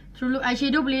 Trulooks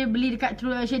Eyeshadow boleh beli dekat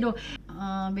Trulooks Eyeshadow.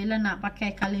 Bella nak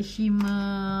pakai colour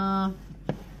shimmer.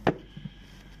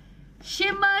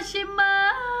 Shimmer.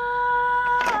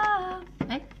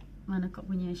 Mana kau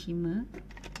punya shimmer?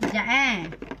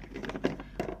 Sekejap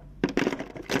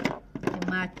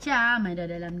macam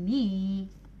ada dalam ni.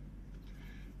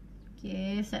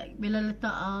 Okay, Bella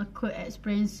letak code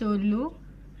espresso dulu.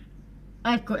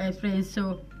 Code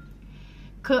espresso.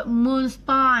 Code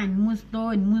moonstone.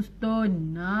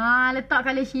 Letak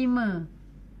colour shimmer.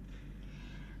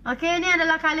 Okay, ni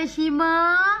adalah colour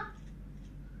shimmer.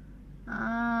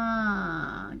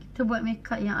 Kita buat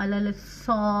makeup yang ala-ala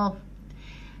soft.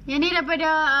 Yang ni daripada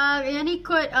yang ni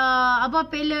code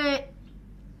palette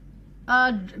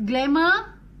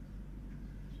glamour.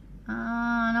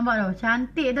 Nampak tak?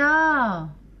 Cantik dah.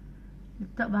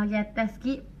 Letak bahagian atas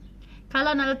sikit.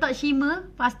 Kalau nak letak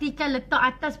shimmer, pastikan letak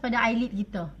atas pada eyelid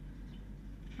kita.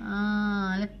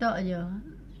 Letak je.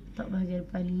 Letak bahagian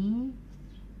depan ni.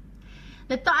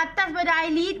 Letak atas pada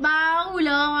eyelid,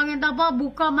 barulah orang kata apa,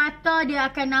 buka mata dia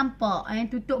akan nampak.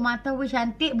 Tutup mata pun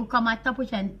cantik, buka mata pun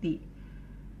cantik.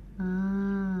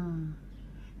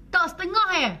 Tak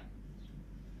setengah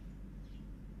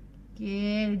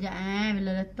Okay, sekejap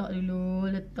Bila letak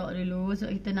dulu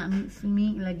sebab kita nak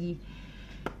mix lagi.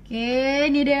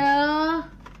 Okay, ni dia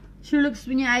Trulooks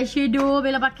punya eyeshadow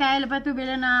Bella pakai. Lepas tu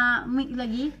Bella nak mix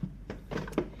lagi.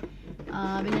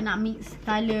 Bila nak mix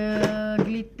color,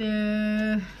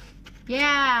 glitter.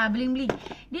 Bling-bling.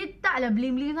 Dia taklah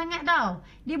bling-bling sangat tau.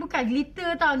 Dia bukan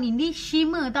glitter tau ni. Ni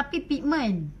shimmer tapi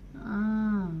pigment.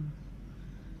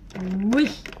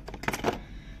 Wih.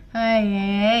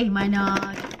 Hai, mana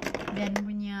Dan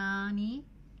punya ni.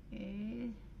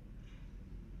 Okay.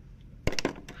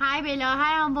 Hai Bella,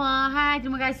 hai Amber. Hai,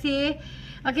 terima kasih.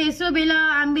 Okay, so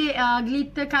Bella ambil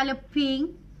glitter color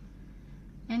pink.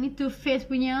 Yang ni Too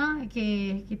Faced punya.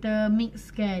 Okay, kita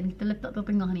mix kan. Kita letak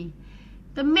tengah ni.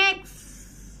 Kita mix.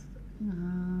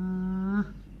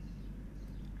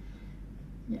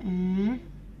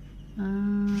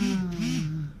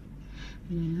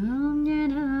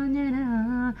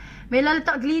 Bella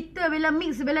letak glitter, Bella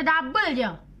mix, Bella double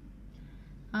je.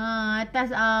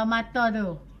 Atas mata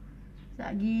tu.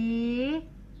 Sekejap lagi.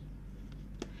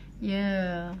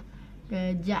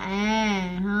 Kejap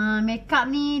makeup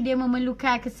ni dia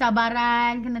memerlukan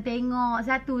kesabaran. Kena tengok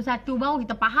satu-satu baru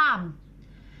kita faham.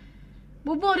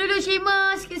 Bubuh dulu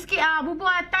shimmer sikit-sikit. Bubuh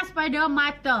atas pada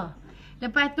mata.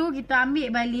 Lepas tu kita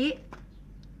ambil balik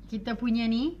kita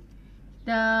punya ni.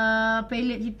 Kita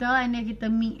palette kita. And then kita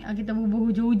mix, kita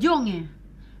bubuh hujung-hujung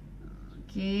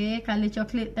Okay, color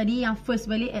coklat tadi yang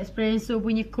first balik espresso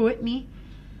punya coat ni.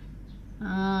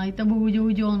 Kita bubuh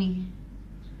hujung-hujung ni.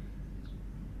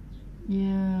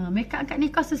 Makeup kat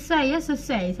ni kau sesuai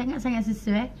sesuai. Sangat-sangat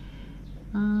sesuai.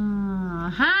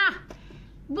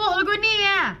 Buh lagu ni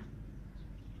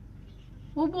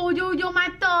bubuh hujung-hujung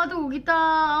mata tu. Kita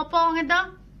apa orang kata,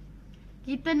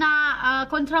 kita nak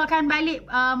kontrolkan balik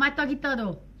mata kita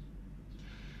tu.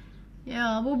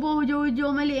 Bubuh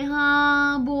hujung-hujung balik.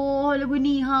 Buh lagu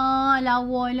ni.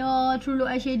 Lawa lah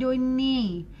Trulooks eyeshadow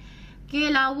ni.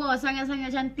 Okay, lawa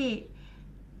sangat-sangat cantik.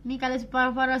 Ni kalau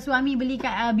para suami beli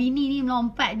kat bini ni,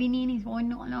 melompat bini ni.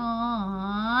 Seronok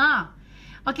lah.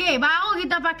 Okay, baru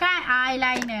kita pakai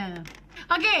eyeliner.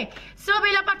 Okay, so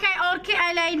bila pakai Orkid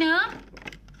Eyeliner.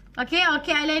 Okay,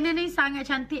 Orkid Eyeliner ni sangat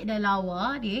cantik dan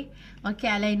lawa dia. Orkid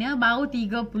Eyeliner baru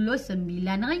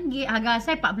RM39. Harga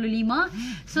saya RM45.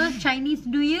 So, Chinese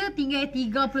New Year tinggal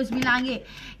RM39.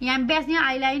 Yang bestnya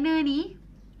eyeliner ni.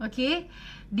 Okay,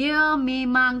 dia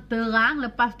memang terang.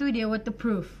 Lepas tu dia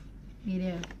waterproof. Ni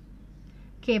dia.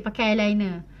 Okay, pakai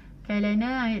eyeliner. Pakai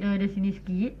eyeliner, ambil dari sini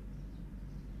sikit.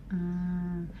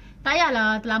 Tak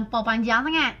payahlah terlampau panjang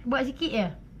sangat. Buat sikit je.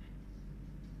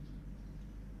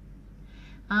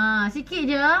 Sikit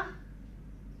je.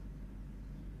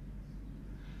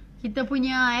 Kita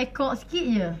punya ekor sikit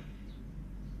je.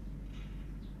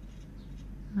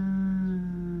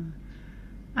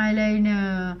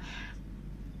 Eyeliner.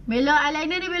 Bella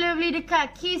eyeliner ni Bella beli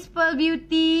dekat Kiss Pearl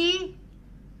Beauty.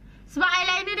 Sebab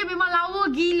eyeliner dia memang lawa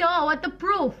gila.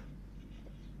 Waterproof.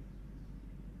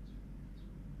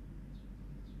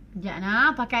 Sekejap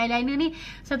nak. Pakai eyeliner ni.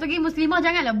 Satu lagi Muslimah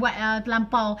janganlah buat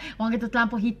terlampau. Orang kata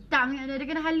terlampau hitam. Dia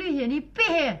kena halus je.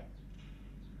 Nipis je.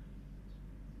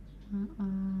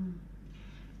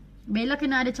 Bella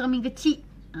kena ada cermin kecil.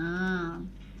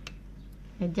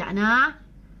 Sekejap nak.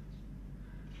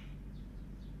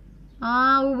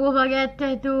 Bubuh bahagian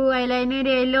atas tu. Eyeliner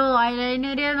dia elok.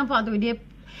 Eyeliner dia nampak tu. Dia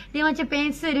macam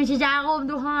pensel. Dia macam jarum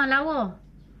tu. Lawa.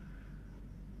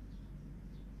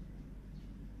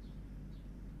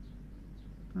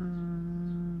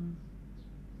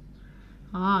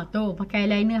 Tu pakai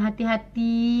eyeliner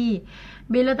hati-hati.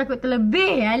 Bella takut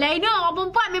terlebih. Eyeliner orang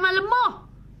perempuan memang lemah.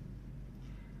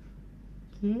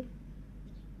 Okay.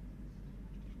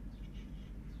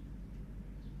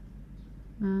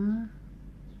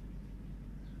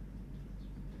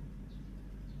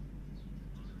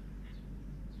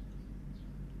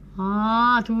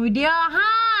 Tu dia.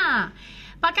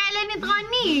 Pakai eyeliner terang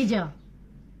ni je.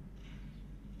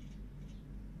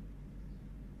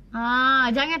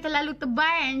 Jangan terlalu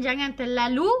tebal, jangan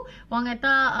terlalu orang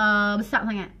kata besar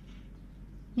sangat.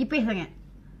 Nipis sangat.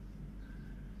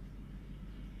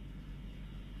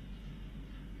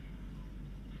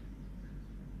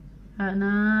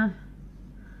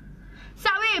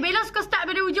 Weh, Bella suka start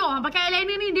pada hujung. Pakai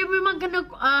eyeliner ni dia memang kena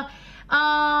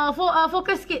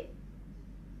fokus sikit.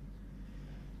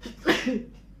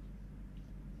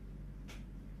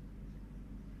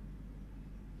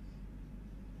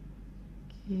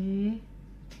 Okay.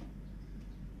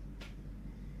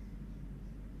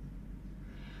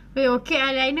 Weh, Okid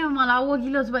Eyeliner memang lawa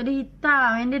gila sebab dia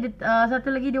hitam. And dia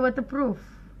satu lagi dia waterproof.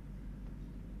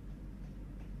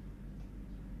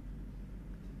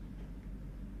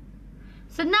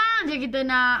 Senang je kita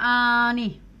nak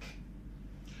ni.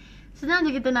 Senang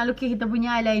je kita nak lukis kita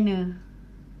punya eyeliner.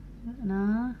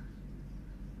 Nah.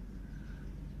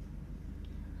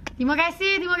 Terima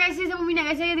kasih siapa minat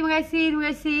kat saya. Terima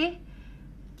kasih.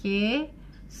 Okay.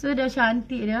 So dah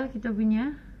cantik dah kita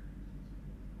punya.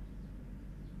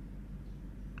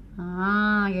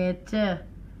 Gitu.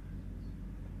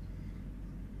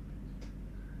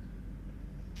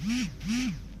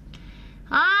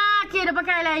 Okay, dah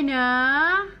pakai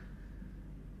eyeliner.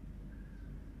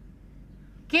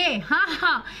 Okay,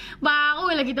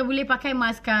 barulah kita boleh pakai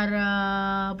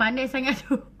mascara. Pandai sangat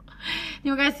tu.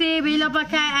 Terima kasih Bella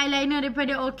pakai eyeliner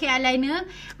daripada Okid Eyeliner.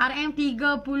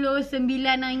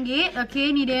 RM39. Okay,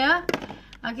 ni dia.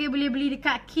 Okay, boleh beli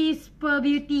dekat Kisper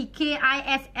Beauty.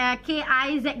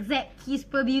 K-I-Z-Z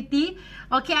Kisper Beauty.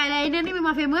 Okay, eyeliner ni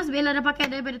memang famous. Bella dah pakai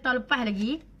daripada tahun lepas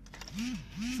lagi.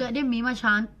 So, dia memang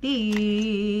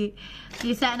cantik.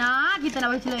 Okay, set nak. Kita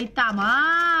nak buat celok hitam.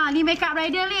 Ni makeup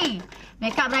bridal ni.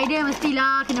 Makeup bridal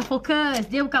mestilah kena fokus.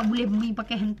 Dia bukan boleh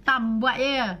pakai hentam buat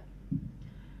je.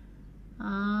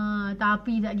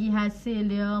 Tapi tak pergi hasil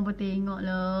dia. Apa tengok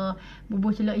lah. Bubuh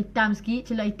celok hitam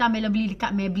sikit. Celok hitam Bella beli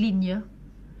dekat Maybelline je.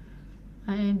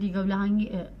 RM13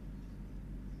 je.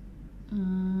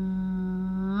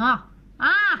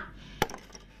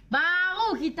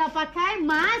 Baru kita pakai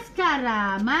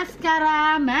mascara.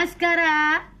 Mascara.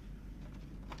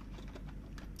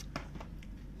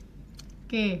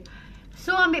 Okay.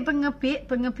 So ambil pengepit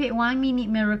 1 Minute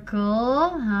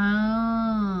Miracle.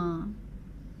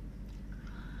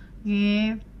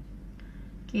 Okay,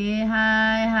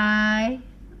 hai.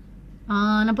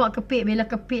 Nampak kepit, Bella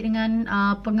kepit dengan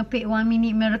pengepit 1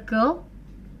 Minute Miracle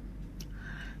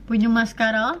punya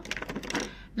mascara.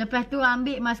 Lepas tu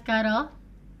ambil mascara.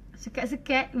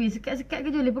 Sekat-sekat. Sekat-sekat ke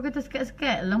je? Lepas kata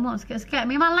sekat-sekat. Lama sekat-sekat.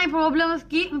 Memang line problem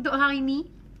sikit untuk hari ni.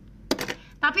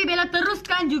 Tapi Bella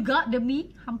teruskan juga demi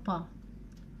hampa.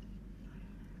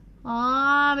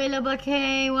 Bella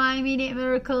pakai 1 Minute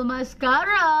Miracle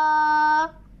Mascara.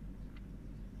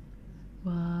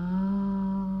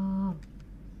 Wow.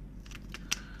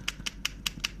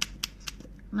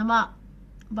 Nampak?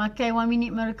 Pakai 1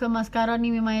 Minute Miracle Mascara ni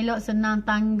memang elok. Senang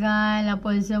tanggal apa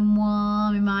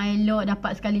semua. Memang elok.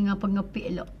 Dapat sekali dengan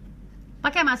pengepit elok.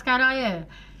 Pakai mascara je.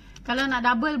 Kalau nak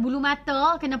double bulu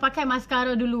mata, kena pakai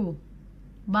mascara dulu.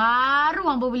 Baru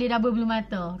hampa boleh double bulu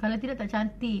mata. Kalau tidak tak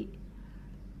cantik.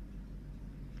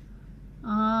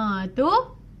 Tu.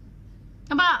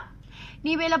 Nampak?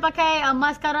 Ni Bella pakai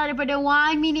mascara daripada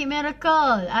 1 Minute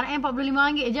Miracle.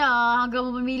 RM45 je. Harga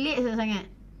pemilik sangat.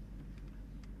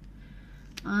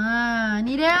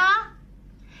 Ni dia.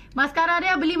 Mascara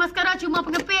dia. Beli mascara cuma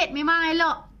pengepit. Memang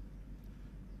elok.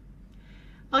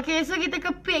 Okay, so kita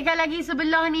kepitkan lagi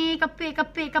sebelah ni. Kepit.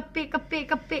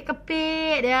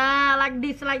 Ya, like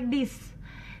this.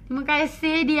 Terima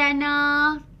kasih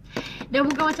Diana. Dia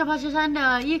bukan macam fashion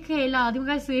sanda. Okay lah,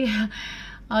 terima kasih.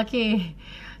 Okay.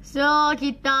 So,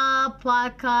 kita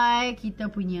pakai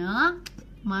kita punya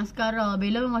mascara.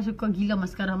 Bella memang suka gila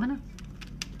mascara. Mana?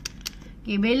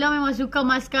 Okay, Bella memang suka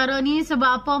mascara ni.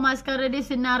 Sebab apa? Mascara dia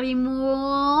senang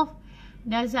remove.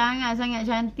 Dan sangat-sangat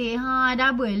cantik.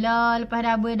 Double lah. Lepas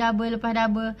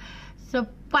double.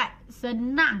 Cepat.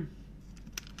 Senang.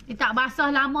 Dia tak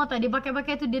basah lama tau. Dia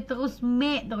pakai-pakai tu dia terus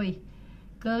matte tu.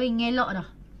 Kering elok dah.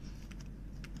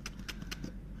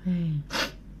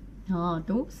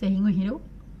 Tu. Sehinguh tu.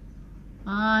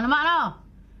 Nampak tak?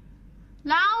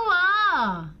 Lawa.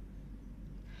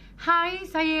 Hai,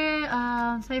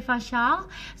 saya Fasha.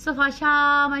 So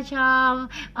Fasha macam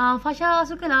Fasha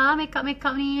sukalah makeup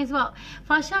ni sebab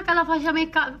Fasha kalau Fasha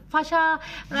makeup Fasha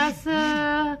rasa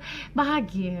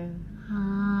bahagia.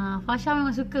 Fasha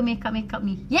memang suka makeup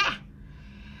ni. Yeah.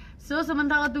 So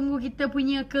sementara tunggu kita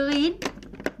punya kering,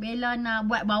 Bella nak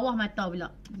buat bawah mata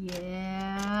pula.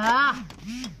 Yeah.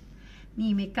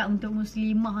 Ni makeup untuk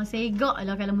Muslimah. Segak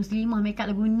lah kalau Muslimah makeup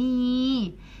lagu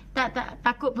ni.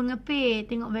 Takut pengepit.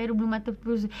 Tengok viral belum mata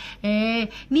terus.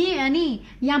 Ni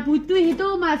yang putih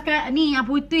tu maskara ni, yang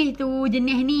putih tu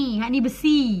jenis ni. Hak ni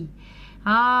besi.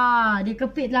 Dia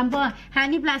kepit terlampau. Hak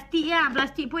ni plastik lah.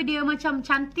 Plastik pun dia macam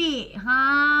cantik.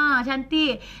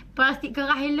 Cantik. Plastik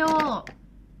kerah elok.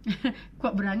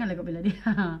 Kuat berangan lah kat Bella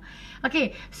dia.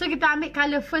 Okay, so kita ambil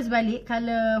colour first balik.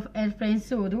 Colour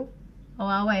Espresso tu.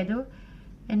 Awal-awal tu.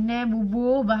 And then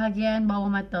bubuh bahagian bawah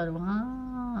mata tu.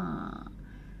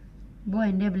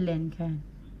 Buat dia blend kan.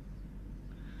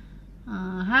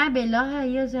 Hai Bella,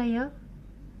 ya saya.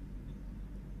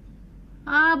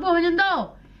 Boh macam tu.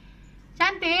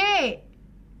 Cantik.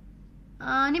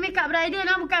 Ni makeup bridal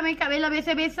lah, bukan makeup Bella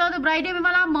biasa-biasa tu. Bridal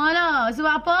memang lama lah.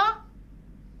 Sebab apa?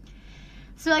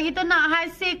 Sebab kita nak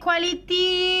hasil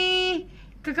kualiti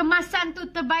kekemasan tu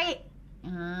terbaik.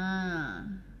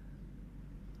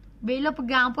 Bella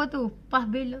pegang apa tu? Pas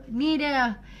Bella. Ni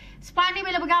dia. Span ni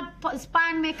Bella pegang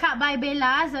span makeup by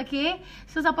Bellaz. Okay.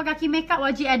 So siapa kaki makeup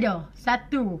wajib ada.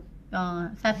 Satu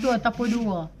ataupun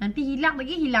dua. Nanti hilang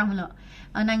lagi, hilang pula.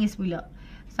 Nangis pula.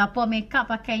 Siapa makeup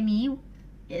pakai ni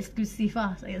eksklusif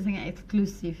lah. Sangat-sangat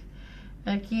eksklusif.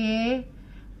 Okay.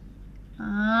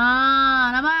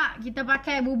 Nampak? Kita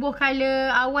pakai bubuh color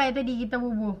awal tadi kita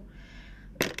bubuh.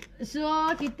 So,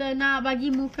 kita nak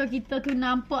bagi muka kita tu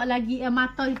nampak lagi,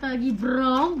 mata kita lagi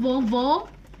brown, bong.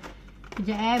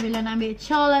 Sekejap Bella nak ambil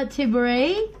Charlotte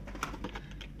Tilbury.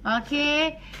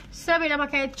 Okay. So, Bella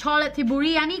pakai Charlotte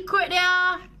Tilbury. Yang ni kod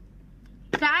dia.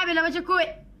 Tak Bella baca kod.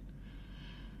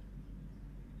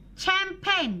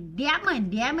 Champagne.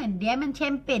 Diamond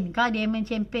champagne. Kau diamond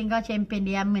champagne. Kau champagne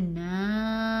diamond.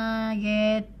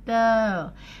 Gitu.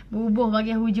 Bubuh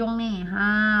bagian hujung ni.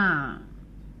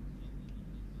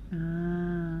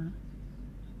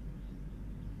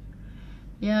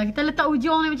 Ya, kita letak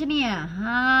ujung ni macam ni ya.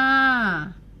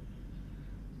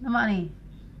 Nampak ni?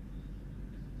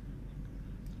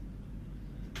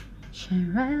 Shine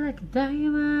right like a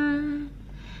diamond.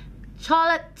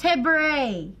 Charlotte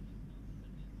Tilbury.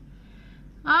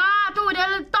 Tu dah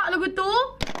letak lagu tu.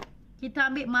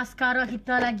 Kita ambil mascara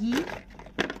kita lagi.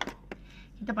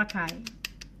 Kita pakai.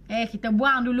 Kita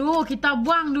buang dulu. Kita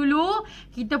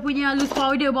punya loose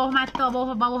powder bawah mata,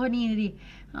 bawah ni tadi.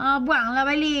 Buanglah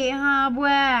balik.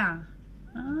 Buang.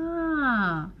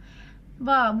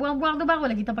 Buang tu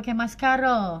barulah kita pakai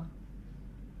mascara.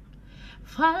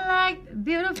 Fall like the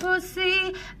beautiful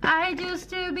sea, I used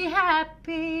to be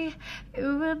happy.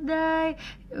 You and I,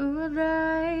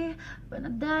 when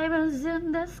the diamonds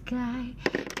in the sky.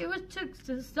 You took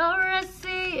the story,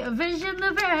 see, a vision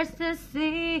of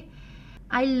ecstasy.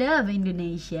 I love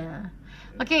Indonesia.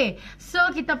 Okay, so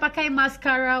kita pakai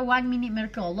mascara 1 Minute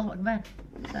Miracle. Allah Akbar.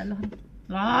 Salah ni.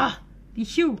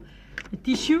 Tisu.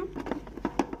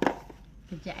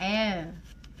 Kejap sekejap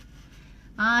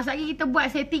lagi kita buat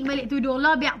setting balik tudung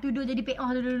lah. Biar tudung jadi pack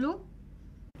on dulu.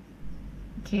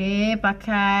 Okay,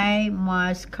 pakai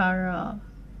mascara.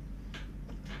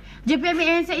 Jom ambil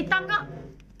handset hitam kak.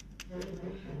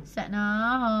 Set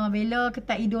nah. Bella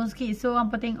ketat hidung sikit. So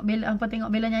hampa tengok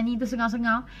Bella nyanyi tu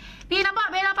sengau-sengau. Ni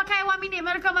nampak Bella pakai 1 Minute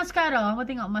Miracle Mascara. Hampa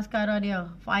tengok mascara dia.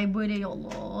 Fiber dia, ya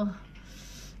Allah.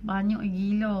 Banyak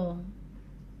gila.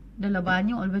 Dah lah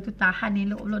banyak. Lepas tu tahan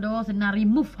elok pula dah. Senang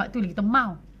remove. Hak tu lagi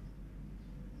temau.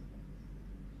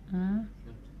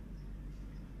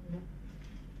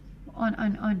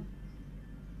 On.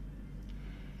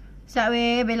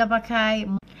 Sekejap Bella pakai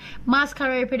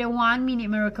mascara daripada 1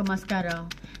 Minute Miracle Mascara.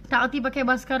 Tak erti pakai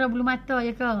mascara bulu mata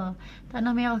je ke?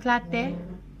 Tanah merah Kelantan.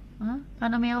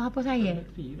 Tanah merah apa saya?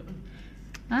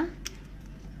 Nak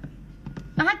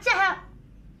cah?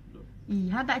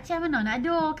 Tak cah mana nak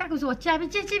ada. Kan aku suruh cah.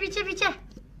 Picah.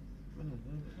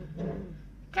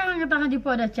 Kan kata hang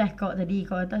jumpa dah cah kau tadi.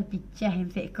 Kau kata picah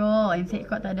handset kau. Handset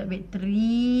kau tak ada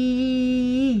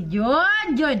bateri.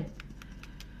 Jun.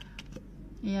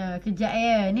 Ya, kejap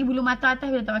Ni bulu mata atas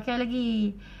Bella tak pakai lagi.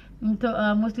 Untuk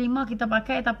Muslimah kita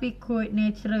pakai tapi kod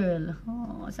natural.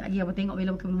 Sekejap lagi apa tengok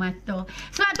Bella pakai bulu mata.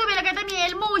 Sebab tu Bella kata ni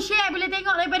ilmu share. Boleh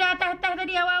tengok daripada atas-atas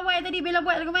tadi. Awal-awal tadi Bella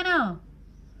buat lagu mana.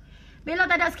 Bella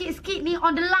tak ada sikit-sikit ni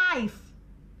on the live.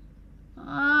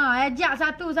 Ajak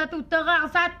satu-satu. Terang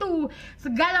satu.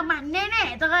 Segala mak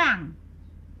nenek terang.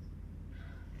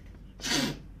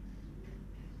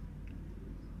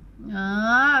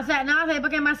 Saya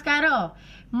pakai mascara.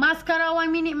 Mascara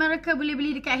 1 Minute Miracle boleh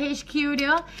beli dekat HQ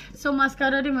dia. So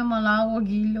mascara dia memang lawa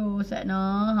gila.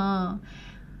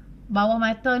 Bawah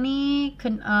mata ni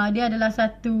dia adalah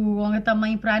satu orang kata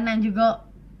main peranan juga.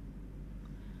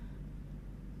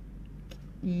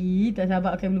 Tak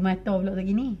sabar pakai bulu mata pula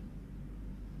lagi ni.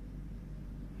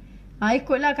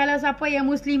 Ikutlah kalau siapa yang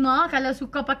Muslimah, kalau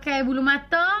suka pakai bulu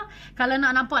mata, kalau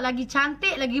nak nampak lagi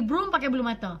cantik, lagi broom, pakai bulu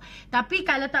mata. Tapi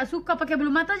kalau tak suka pakai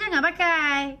bulu mata, jangan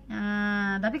pakai.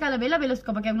 Tapi kalau Bella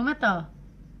suka pakai bulu mata.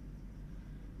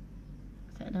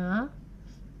 Dah.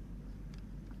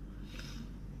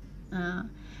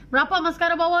 Berapa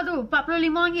maskara bawah tu?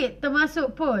 RM45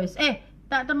 termasuk post.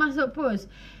 Tak termasuk post.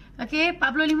 Okay,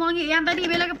 RM45. Yang tadi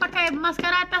Bella pakai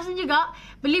maskara atas ni juga.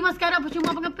 Beli maskara percuma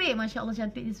pengepit. Masya Allah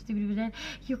cantik dia seperti Bibir.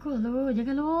 Ya Allah,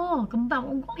 jangan lo. Kembang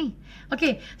ongkong ni.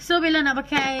 Okay, so Bella nak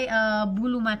pakai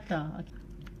bulu mata. Okay.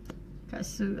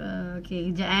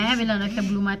 Okay, kejap Bella nak pakai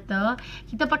bulu mata.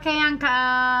 Kita pakai yang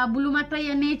bulu mata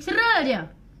yang natural je.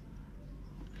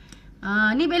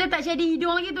 Ni Bella tak shading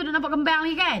hidung lagi tu, dah nampak kembang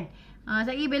ni kan.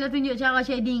 Sekejap lagi Bella tunjuk cara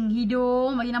shading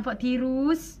hidung bagi nampak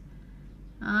tirus.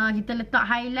 Kita letak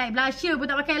highlight, blusher pun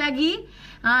tak pakai lagi.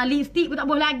 Lipstick pun tak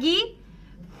boleh lagi.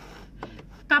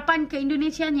 Kapan ke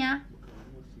Indonesianya?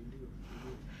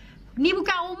 Ni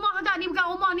bukan rumah tak, ni bukan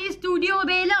rumah, ni studio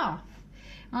Bella.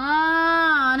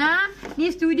 Nah, ni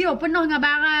studio penuh dengan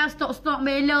barang, stok-stok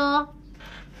Bella.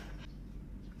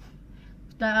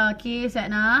 Okay, set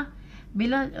nah.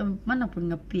 Bella mana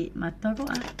pengepit mata kau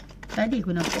Tadi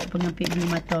aku nampak pengepit bulu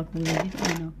mata aku ni.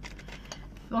 Mana?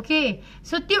 Okay,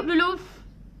 so tiup dulu.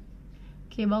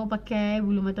 Okay, baru pakai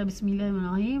bulu mata.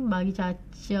 Bismillahirrahmanirrahim. Bagi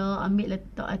cacak, ambil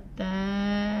letak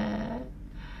atas.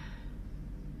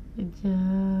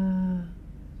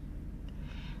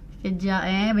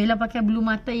 Kejap Bella pakai bulu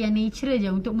mata yang natural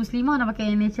je. Untuk Muslimah nak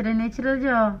pakai yang natural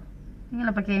je.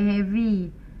 Janganlah pakai yang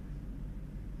heavy.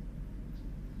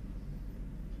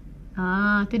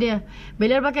 Tu dia.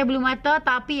 Bella pakai bulu mata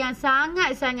tapi yang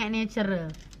sangat-sangat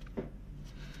natural.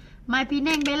 My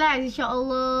Penang Bellaz,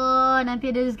 insya-Allah.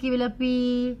 Nanti ada rezeki Bella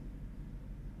pi.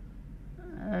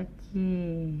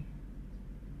 Okay.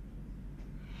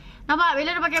 Nampak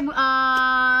Bella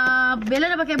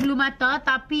dah pakai bulu mata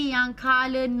tapi yang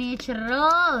color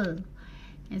natural.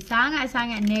 Yang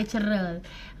sangat-sangat natural.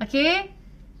 Okay.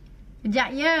 Kejap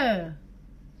ya.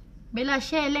 Bella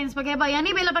share lens pakai apa? Yang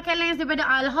ni Bella pakai lens daripada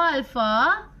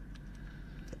Alpha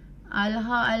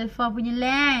punya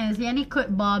lens. Yang ni kod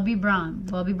Bobby Brown.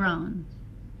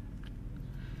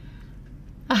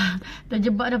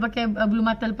 Terjebak dah pakai bulu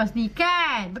mata lepas ni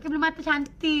kan. Pakai bulu mata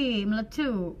cantik,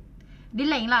 meletup. Dia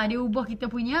lain lah, dia ubah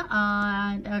kita punya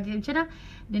macam mana?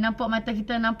 Dia nampak mata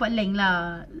kita nampak lain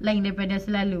lah. Lain daripada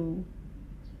selalu.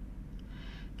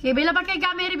 Okay, Bella pakai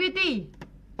gum Mary Beauty.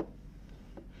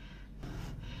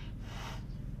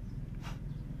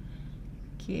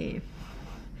 Okay,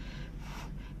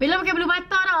 Bella pakai bulu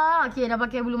mata dah. Okay, dah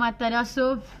pakai bulu mata dah.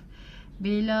 So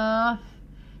Bella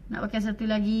nak pakai satu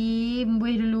lagi.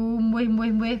 Embuih dulu.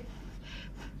 Embuih.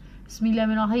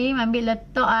 Bismillahirrahmanirrahim. Ambil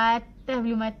letak atas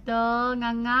bulu mata.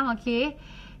 Ngangam. Okay,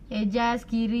 adjust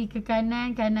kiri ke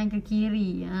kanan, kanan ke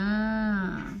kiri.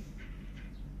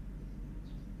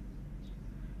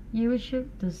 You should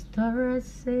the stars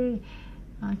say.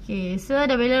 Okay, so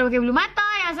dah Bella pakai bulu mata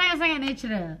yang sangat-sangat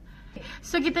natural.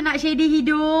 So kita nak shading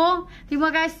hidung.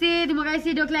 Terima kasih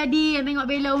Dok Ladi yang tengok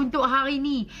Bella untuk hari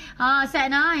ni.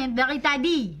 Set nah yang dari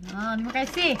tadi. Terima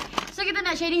kasih. So kita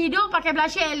nak shading hidung pakai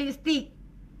blusher and lipstick.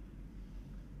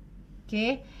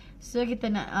 Okay. So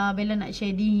kita nak Bella nak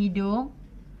shading hidung.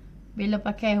 Bella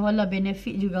pakai Hola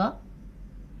Benefit juga.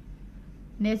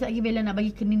 Dan sekejap lagi Bella nak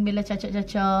bagi kening Bella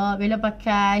cacak-cacak. Bella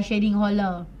pakai shading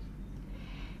Hola.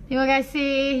 Terima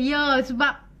kasih. Ya,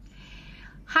 sebab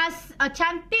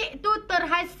cantik tu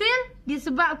terhasil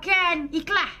disebabkan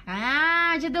ikhlas.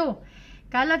 Macam tu.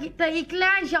 Kalau kita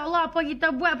ikhlas, insya-Allah apa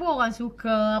kita buat pun orang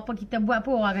suka. Apa kita buat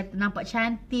pun orang kata nampak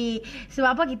cantik.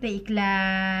 Sebab apa kita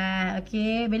ikhlas.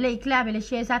 Okay, Bella ikhlas, Bella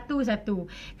share satu-satu.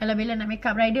 Kalau Bella nak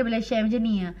makeup bridal, Bella share macam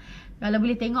ni. Kalau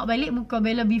boleh tengok balik muka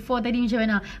Bella before tadi macam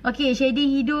mana. Okay, shading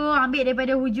hidung ambil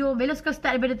daripada hujung. Bella suka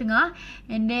start daripada tengah.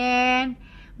 And then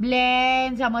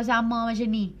blend sama-sama macam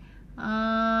ni.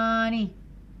 Ni.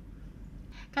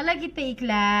 Kalau kita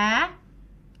ikhlas,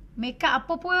 makeup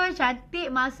apa pun cantik,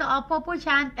 masak apa pun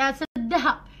cantik,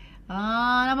 sedap.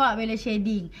 Nampak Bella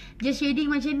shading. Just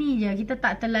shading macam ni je. Kita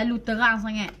tak terlalu terang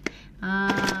sangat.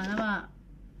 Nampak?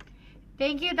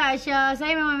 Thank you Tasha.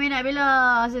 Saya memang minat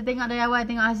Bella. Saya tengok dari awal,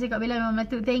 tengok hasil kat Bella memang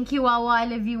meletup. Thank you Wawa.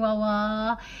 I love you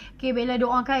Wawa. Okay, Bella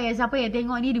doakan ya siapa yang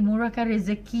tengok ni dimurahkan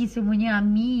rezeki semuanya.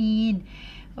 Amin.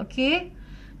 Okay.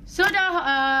 So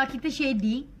dah kita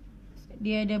shading.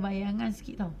 Dia ada bayangan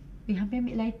sikit tau. Hampir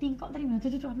ambil lighting kau tadi.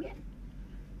 Tu ambil.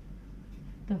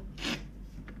 Tu.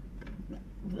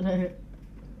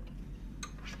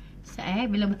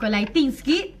 Bila buka lighting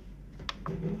sikit.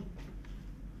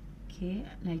 Okay,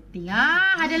 lighting.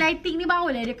 Ada lighting ni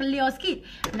barulah dia clear sikit.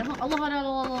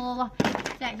 Allah.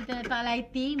 Sekejap kita letak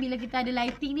lighting. Bila kita ada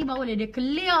lighting ni barulah dia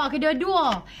clear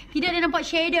kedua-dua. Tidak ada nampak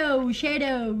shadows.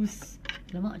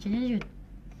 Alamak, macam mana je?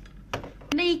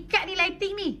 Kena ikat ni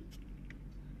lighting ni.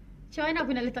 Macam mana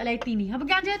aku nak letak lighting ni?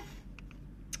 Pegang je.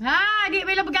 Adik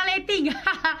Bella pegang lighting.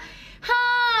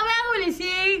 Barulah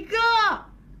segak.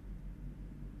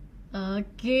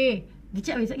 Okay.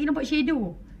 Kejap besok lagi nampak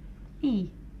shadow.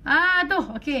 Ni. Tu.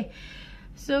 Okay.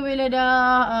 So Bella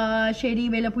dah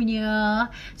shading Bella punya.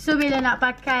 So Bella nak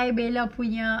pakai Bella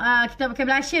punya. Kita pakai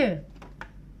blusher.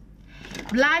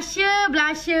 Blusher.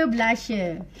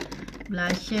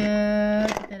 Blusher.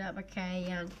 Kita nak pakai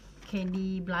yang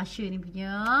candy blusher ni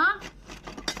punya.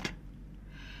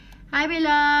 Hai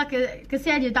Bella.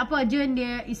 Kesian je. Tak apa. Jun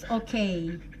dia is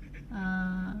okay.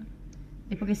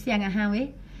 Dia pun kesian dengan hang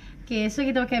weh. Okay. So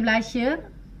kita pakai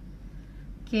blusher.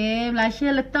 Okay.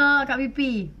 Blusher letak kat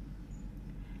pipi.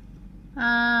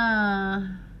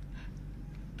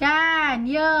 Kan,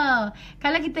 ya.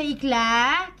 Kalau kita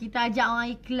ikhlas, kita ajak orang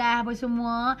ikhlas apa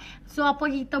semua. So, apa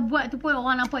kita buat tu pun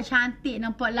orang nampak cantik,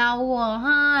 nampak lawa.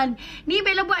 Ni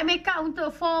Bella buat makeup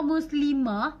untuk for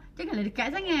Muslimah. Janganlah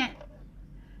dekat sangat.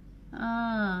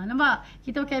 Nampak?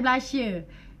 Kita pakai blusher.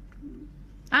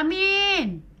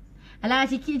 Amin. Alah,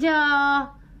 sikit je.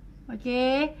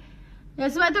 Okay.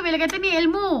 Ya, sebab tu Bella kata ni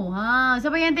ilmu.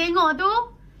 Siapa yang tengok tu,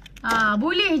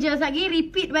 boleh je lagi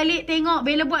repeat balik tengok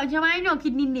Bella buat macam mana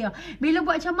kinin dia. Bella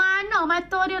buat macam mana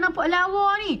mata dia nampak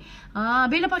lawa ni.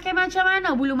 Bella pakai macam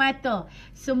mana bulu mata.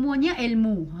 Semuanya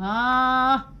ilmu.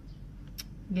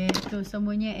 Gitu,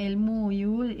 semuanya ilmu.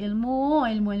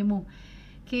 Ilmu.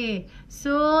 Okay.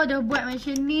 So, dah buat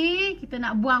macam ni. Kita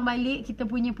nak buang balik kita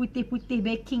punya putih-putih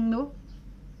baking tu.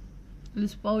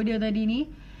 Loose powder tadi ni.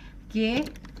 Okay.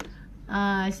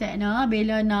 Set na.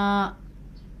 Bella nak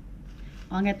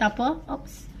orang kata apa?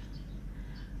 Oops.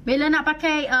 Bella nak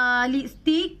pakai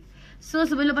lipstick. So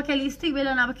sebelum pakai lipstick,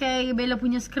 Bella nak pakai Bella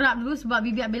punya scrub dulu sebab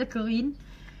bibir Bella kering.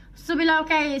 So Bella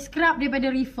pakai scrub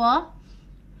daripada Riffaa.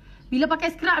 Bila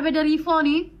pakai scrub daripada Riffaa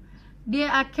ni,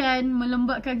 dia akan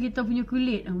melembabkan kita punya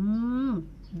kulit.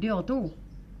 Dia tu.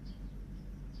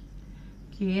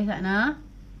 Okay, sana.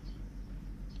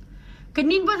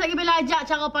 Kenin pun lagi Bella ajak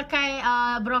cara pakai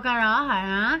brow cara.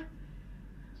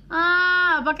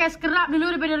 Pakai scrub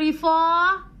dulu daripada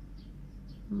Riffaa.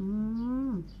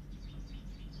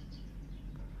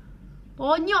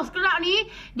 Tonyok scrub ni.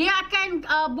 Dia akan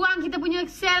buang kita punya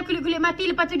sel kulit-kulit mati.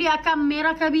 Lepas tu dia akan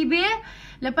merahkan bibir.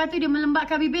 Lepas tu dia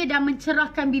melembabkan bibir dan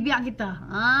mencerahkan bibir kita.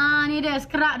 Ni dia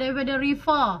scrub daripada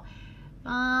Riffaa.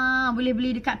 Boleh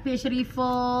beli dekat page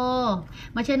Riffaa.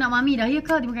 Macam nak mami dah ya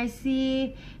ke? Terima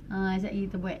kasih. Sekejap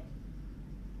kita buat.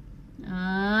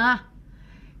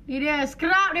 Ni dia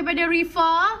scrub daripada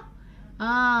Riffaa.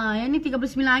 Yang ni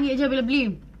RM39 je bila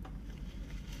beli.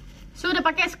 So dah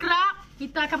pakai scrub,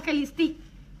 kita akan pakai lipstick.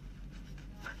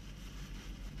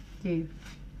 Okay.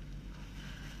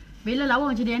 Bella lawa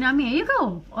macam Dianz Vitamin ya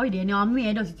kau? Dianz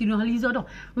Vitamin dah, Siti Nurhaliza dah.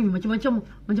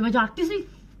 Macam-macam artis ni.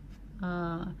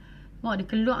 Wah, dia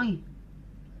keluar ni.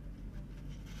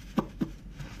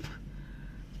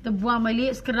 Kita buang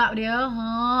balik scrub dia.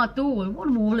 Tu.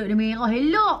 Mulut dia merah.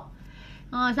 Elok.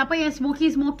 Siapa yang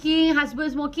smoking,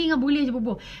 husband smoking, boleh je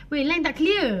bubuh. Weh, line tak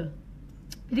clear.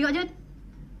 Tengok je.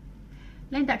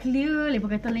 Line tak clear.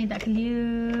 Lepas kata line tak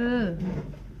clear.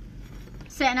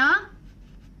 Set nah.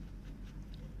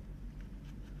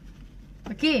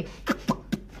 Okay.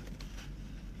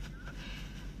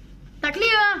 Tak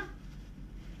clear.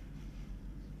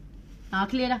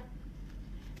 Clear dah.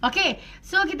 Okay,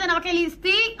 so kita nak pakai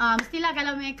lipstick. Mestilah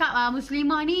kalau makeup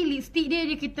Muslimah ni, lipstick dia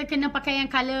kita kena pakai yang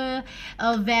colour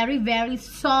very very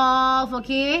soft,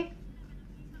 okay.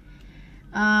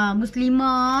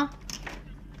 Muslimah.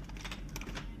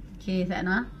 Okay,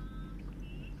 sana.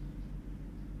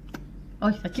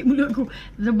 Sakit mulut aku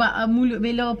sebab mulut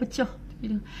Bella pecah.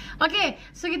 Okay,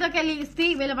 so kita pakai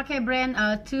lipstick. Bella pakai brand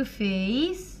Too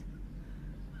Faced.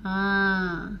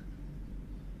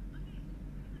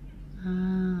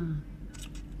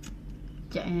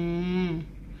 Sekejap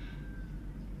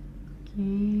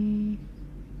Okay.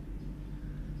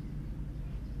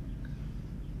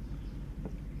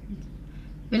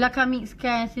 Bella akan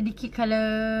mixkan sedikit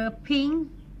colour pink.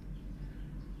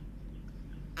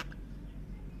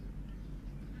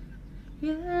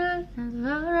 Ni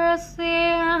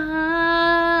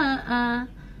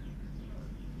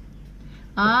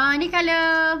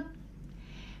colour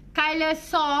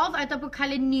soft ataupun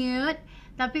colour nude.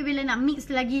 Tapi bila nak mix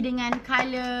lagi dengan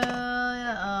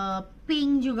colour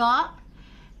pink juga.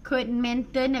 Coat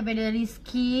Menton daripada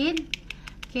Ridzskin.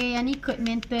 Okay, yang ni Coat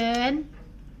Menton.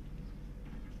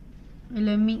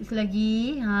 Bila mix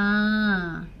lagi.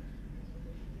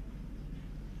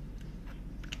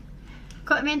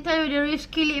 Coat Menton daripada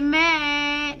Ridzskin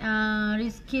Lipsmatte.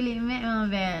 Ridzskin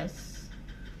Lipsmatte best.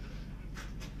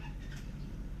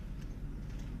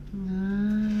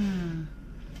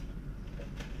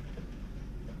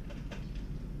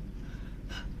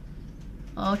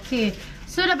 Okay.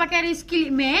 So dah pakai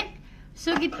Ridzskin Lipsmatte.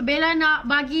 So Bella nak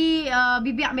bagi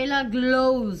bibir Bella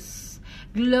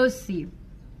glossy.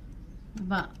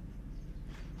 Nampak?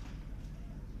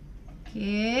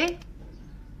 Okay.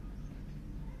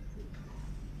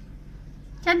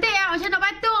 Cantik lah, macam nak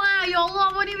patung lah. Ya Allah,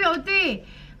 apa ni beauty.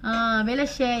 Bella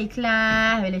share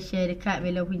ikhlas. Bella share dekat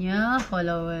Bella punya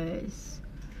followers.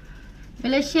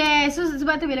 Bella share. So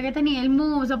sebab tu Bella kata ni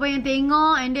ilmu. Siapa yang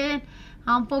tengok and then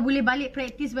hampa boleh balik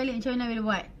practice balik macam mana Bella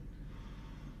buat.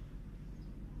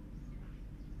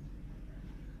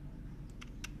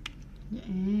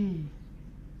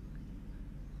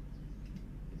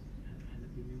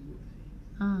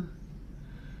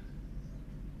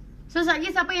 So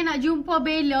sekejap siapa yang nak jumpa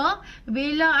Bella,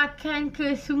 Bella akan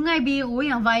ke Sungai Biru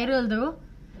yang viral tu.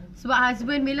 Sebab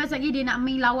husband Bella sekejap dia nak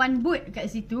main lawan boat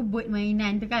kat situ, boat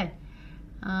mainan tu kan.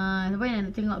 Siapa yang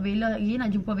nak tengok Bella lagi,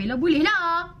 nak jumpa Bella, boleh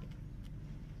lah.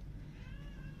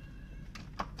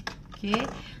 Okay,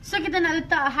 so kita nak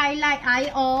letak highlight eye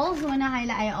oils. Mana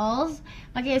highlight eye oils?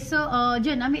 Okay, so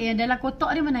Jen ambil yang dalam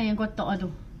kotak dia. Mana yang kotak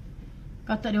tu?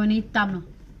 Kotak dia warna hitam tu.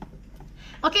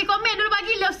 Okay, komen dulu,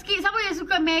 bagi love sikit. Siapa yang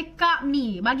suka makeup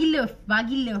ni? Bagi love,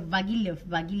 bagi love, bagi love,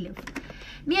 bagi love.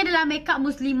 Ni adalah makeup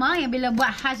Muslimah yang Bella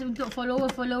buat khas untuk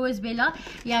followers Bella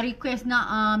yang request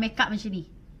nak makeup macam ni.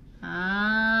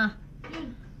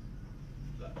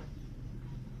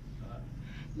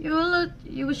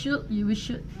 You should.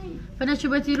 Pernah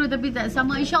cuba tiru tapi tak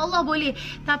sama. InsyaAllah boleh.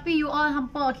 Tapi you all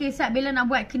hampa. Okay, saat Bella nak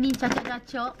buat kening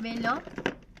cacak-cacak Bella.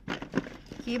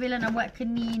 Okay, Bella nak buat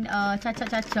kening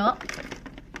cacak-cacak.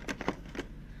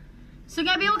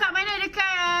 Sungai Biru kat mana?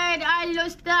 Dekat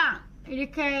Alysa.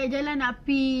 Dekat jalan nak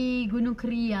pergi Gunung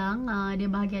Keriang. Dia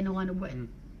bahagian orang nak buat.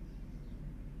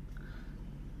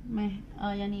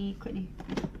 Yang ni ikut ni.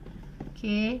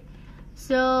 Okay.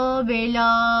 So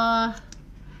Bella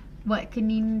buat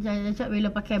kening cacak.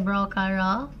 Bella pakai brow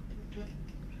cara.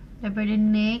 Daripada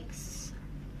NYX.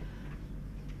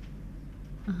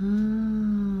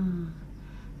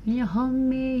 You hold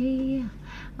me,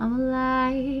 I'm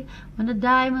alive when the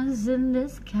diamonds in the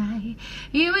sky.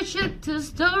 You were shook to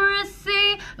story,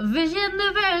 see a vision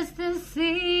the verse to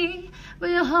see.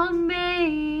 When you hold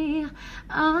me,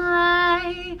 I'm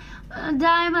alive when the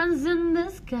diamonds in the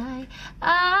sky.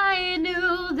 I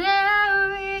knew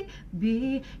there would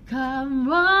be come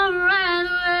on right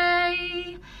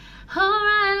away,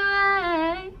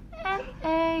 right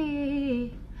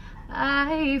away.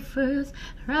 I first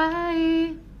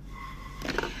right.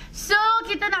 So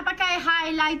kita nak pakai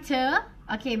highlighter.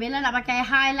 Okay, Bella nak pakai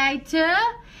highlighter.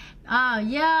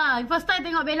 First time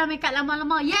tengok Bella makeup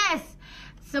lama-lama. Yes.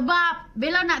 Sebab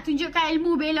Bella nak tunjukkan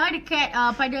ilmu Bella dekat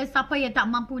pada siapa yang tak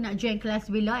mampu nak join kelas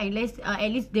Bella. At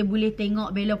least dia boleh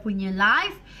tengok Bella punya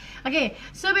live. Okay,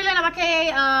 so Bella nak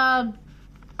pakai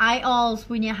eye oils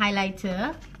punya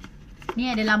highlighter.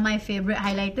 Ni adalah my favourite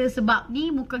highlighter sebab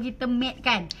ni muka kita matte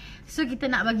kan. So kita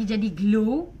nak bagi jadi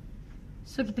glow.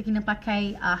 So kita kena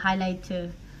pakai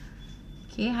highlighter.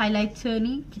 Okay, highlighter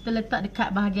ni kita letak dekat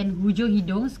bahagian hujung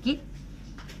hidung sikit.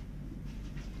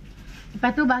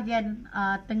 Lepas tu bahagian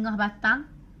tengah batang.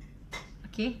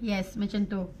 Okay, yes, macam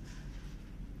tu.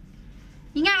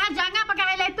 Ingat jangan pakai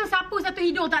highlighter sapu satu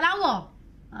hidung, tak lawa.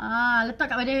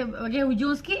 Letak kat bahagian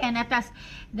hujung sikit and atas.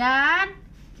 Dan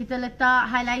kita letak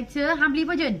highlighter. Hang beli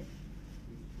apa Jun?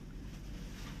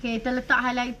 Okay, kita letak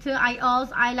highlighter eye oils.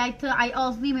 Highlighter eye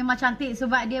oils ni memang cantik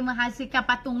sebab dia menghasilkan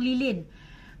patung lilin.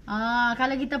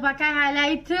 Kalau kita pakai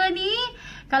highlighter ni,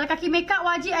 kalau kaki makeup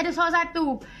wajib ada salah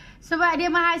satu. Sebab dia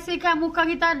menghasilkan muka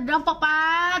kita nampak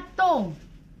patung.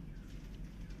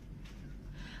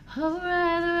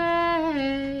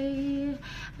 Okay,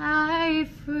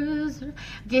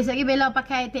 sekejap lagi Bella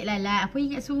pakai tek lalat. Apa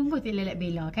ingat sumber tek lalat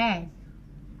Bella kan?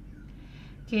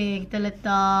 Okay, kita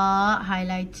letak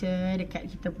highlighter dekat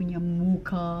kita punya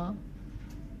muka.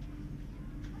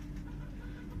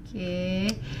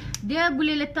 Okay, dia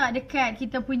boleh letak dekat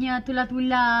kita punya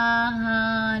tulang-tulang.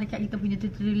 Dekat kita punya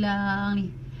tulang ni.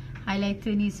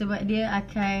 Highlighter ni sebab dia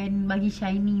akan bagi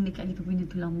shining dekat kita punya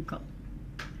tulang muka.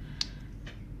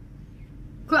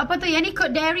 Kod apa tu? Yang ni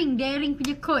kod daring. Daring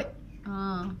punya kod.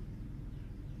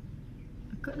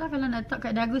 Kod lah kalau nak letak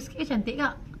kat dagu sikit cantik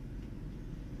tak?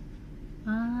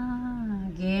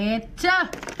 Gitu.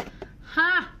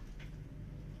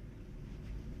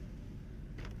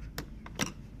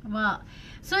 Nampak?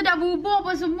 So dah bubur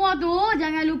apa semua tu.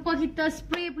 Jangan lupa kita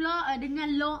spray pula dengan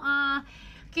lock.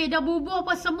 Okay, dah bubur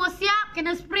apa semua siap.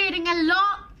 Kena spray dengan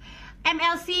lock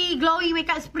MLC Glowing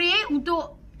Makeup Spray.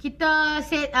 Untuk kita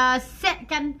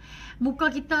setkan muka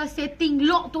kita. Setting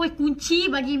lock tu kunci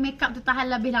bagi makeup tu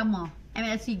tahan lebih lama.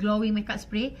 MLC Glowing Makeup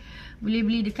Spray. Boleh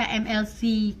beli dekat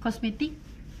MLC Cosmetic.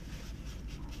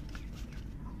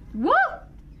 Woo!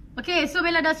 Okay, so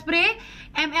Bella dah spray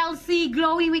MLC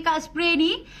Glowing Makeup Spray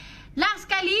ni. Last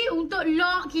sekali untuk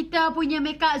lock kita punya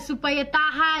makeup supaya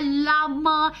tahan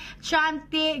lama,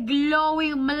 cantik,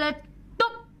 glowing, meletup.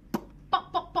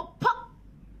 Pop pop pop pop.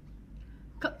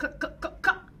 Kak kak kak kak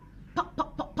kak. Pop pop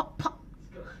pop pop pop.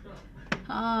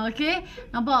 Okay,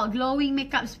 nampak glowing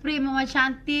makeup spray memang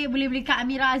cantik. Boleh beli kat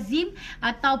Amir Azim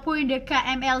ataupun dekat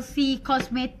MLC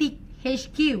Cosmetic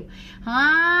HQ.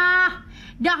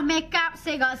 Dah makeup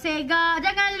segak-segak.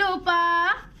 Jangan lupa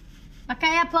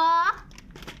pakai apa?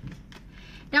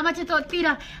 Dah macam Tok T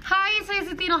dah. Hai, saya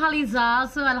Siti Nurhaliza.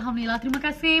 So, Alhamdulillah. Terima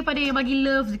kasih pada yang bagi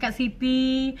love dekat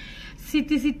Siti.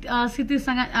 Siti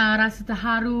sangat rasa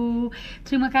terharu.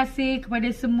 Terima kasih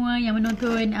kepada semua yang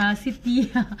menonton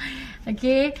Siti.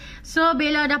 Okay. So,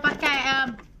 Bella dah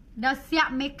pakai, dah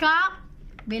siap makeup.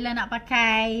 Bella nak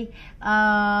pakai,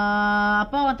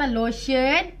 apa orang kata,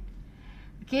 lotion.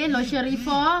 Okay, lotion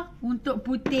Riffaa untuk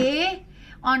putih.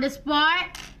 On the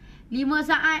spot. 5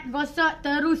 saat gosok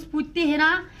terus putih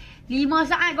dah. 5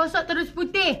 saat gosok terus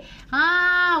putih.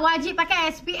 Wajib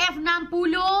pakai SPF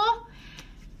 60.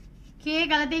 Okay,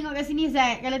 kalau tengok kat sini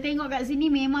Zat. Kalau tengok kat sini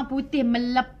memang putih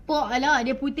melepok lah.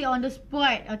 Dia putih on the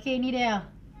spot. Okay, ni dia.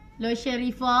 Lotion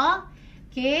Riffaa.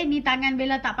 Okay, ni tangan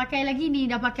Bella tak pakai lagi. Ni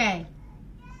dah pakai.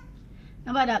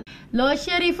 Nampak tak?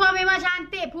 Lotion Riffaa memang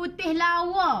cantik. Putih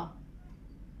lawa.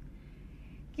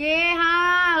 Okay,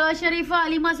 lotion Riffaa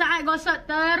 5 saat gosok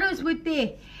terus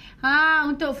putih.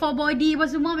 Untuk for body apa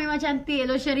semua memang cantik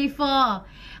lotion Riffaa.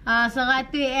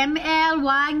 100 ml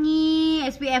wangi,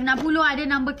 SPF 60, ada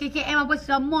number KKM apa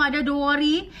semua, ada, don't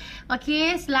worry.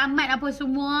 Okay, selamat apa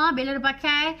semua. Bella dah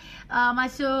pakai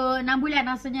masuk 6 bulan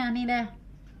rasanya ni dah.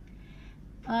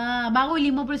 Baru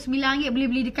RM59 boleh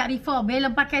beli dekat Riffaa. Bella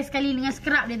pakai sekali dengan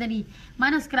scrub dia tadi.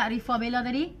 Mana scrub Riffaa Bella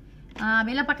tadi?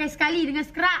 Bella pakai sekali dengan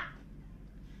scrub.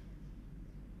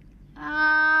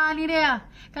 Ni dia.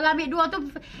 Kalau ambil 2 tu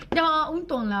dah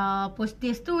untunglah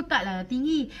postage tu taklah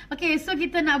tinggi. Okay, so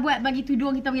kita nak buat bagi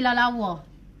tudung kita bila lawa.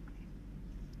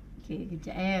 Okay,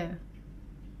 kejap ya.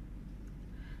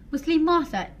 Muslimah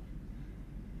Sat.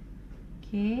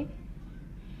 Okay.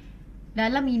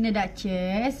 Dalam inner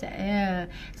duchess.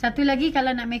 Satu lagi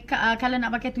kalau nak make up, kalau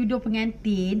nak pakai tudung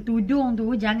pengantin, tudung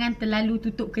tu jangan terlalu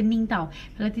tutup kening tau.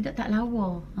 Kalau tidak tak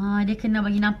lawa. Dia kena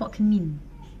bagi nampak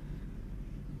kening.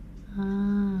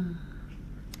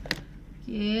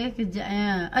 Okay, kejap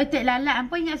ya. Tek lalat.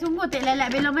 Apa ingat sungguh tek lalat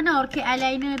Bella mana? Orkid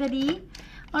Eyeliner tadi.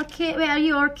 Orkid, where are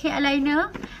you? Orkid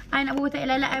Eyeliner. I nak buat tek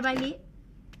lalat I balik.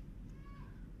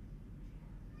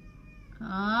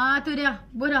 Tu dia.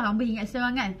 Bodoh. Ambil ingat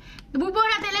serangan. Bubur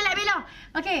dah tek lalat Bella.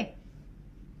 Okay.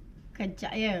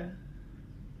 Kejap ya.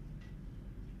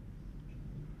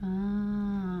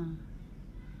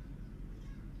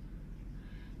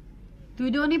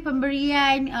 Tudung ni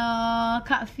pemberian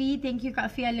Kak Fi. Thank you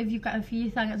Kak Fi. I love you Kak Fi.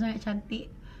 Sangat-sangat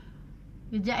cantik.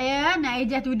 Kejap ya. Nak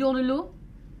adjust tudung dulu.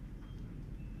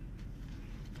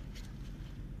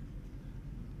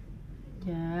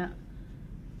 Kejap.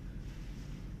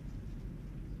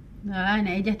 Nak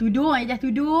adjust tudung. Adjust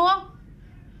tudung.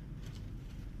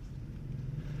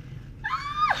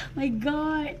 My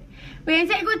God. Weh,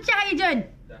 saya ikut cah lagi John.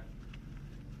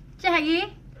 Cah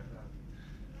lagi.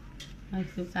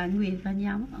 Sangwis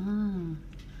panjang.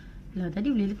 Lah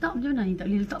tadi boleh letak macam mana ni? Tak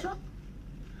boleh letak pula.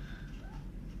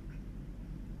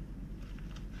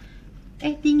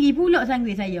 Tinggi pula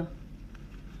sangwis saya.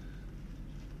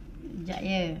 Sekejap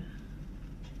ya.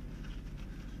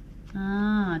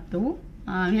 Tu.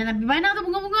 Yang nak pergi mana tu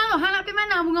bunga-bunga tu? Hang nak pergi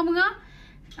mana bunga-bunga?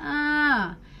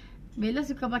 Bella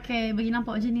suka pakai bagi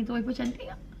nampak macam ni tu. Pun cantik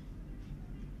tak?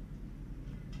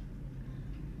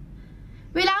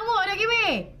 Weh, lawak dah Kimi.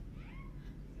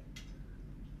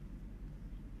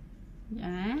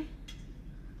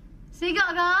 Segak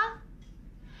ke?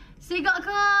 Segak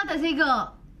ke? Tak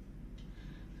segak?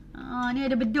 Ni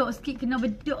ada bedok sikit. Kena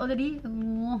bedok tadi.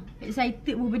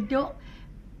 Excited pun bedok.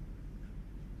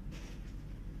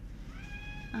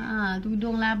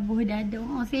 Tudung labuh dada.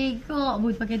 Segak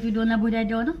pun pakai tudung labuh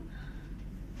dada tu.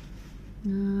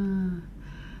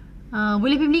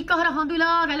 Boleh pergi menikah dah.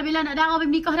 Alhamdulillah. Kalau Bella nak darah pergi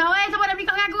menikah dah. Siapa nak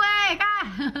menikah dengan aku Kah?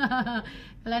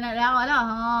 Kalau nak darah lah.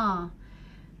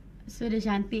 So dia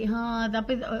cantik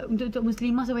Tapi untuk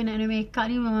Muslimah sampai nak ada makeup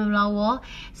ni memang lawa.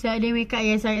 Sebab dia makeup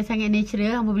yang sangat-sangat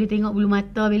natural. Hampa boleh tengok bulu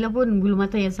mata Bella pun bulu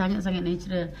mata yang sangat-sangat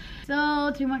natural.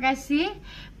 So terima kasih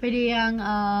pada yang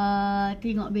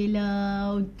tengok Bella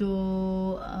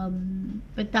untuk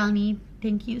petang ni.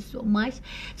 Thank you so much.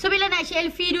 So Bella nak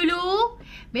selfie dulu.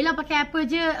 Bella pakai apa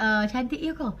je cantik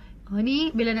ya kau.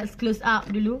 Ni Bella nak close up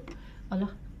dulu.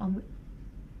 Allah, rambut.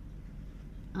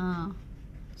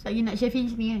 Sekejap nak selfie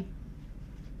macam ni kan.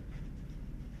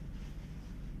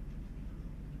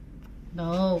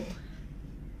 Oh.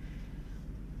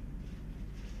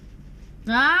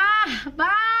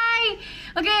 Bye.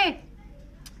 Okay.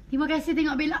 Terima kasih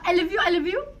tengok Bella. I love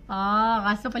you.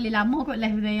 Rasa paling lama kot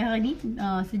live saya hari ni.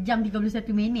 Sejam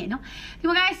 31 minit no.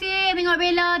 Terima kasih tengok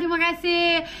Bella. Terima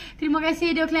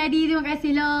kasih Dok Ladi. Terima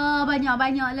kasih lah.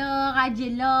 Banyak-banyak lah.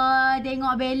 Rajin lah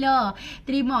tengok Bella.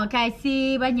 Terima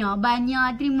kasih banyak-banyak.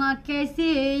 Terima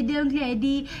kasih Dok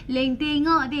Ladi. Lain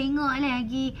tengok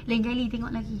lagi. Lain kali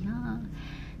tengok lagi.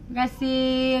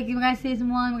 Terima kasih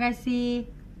semua. Terima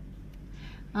kasih.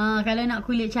 Kalau nak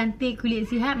kulit cantik, kulit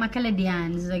sihat, makanlah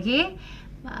Dianz, okay?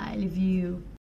 Bye, love you.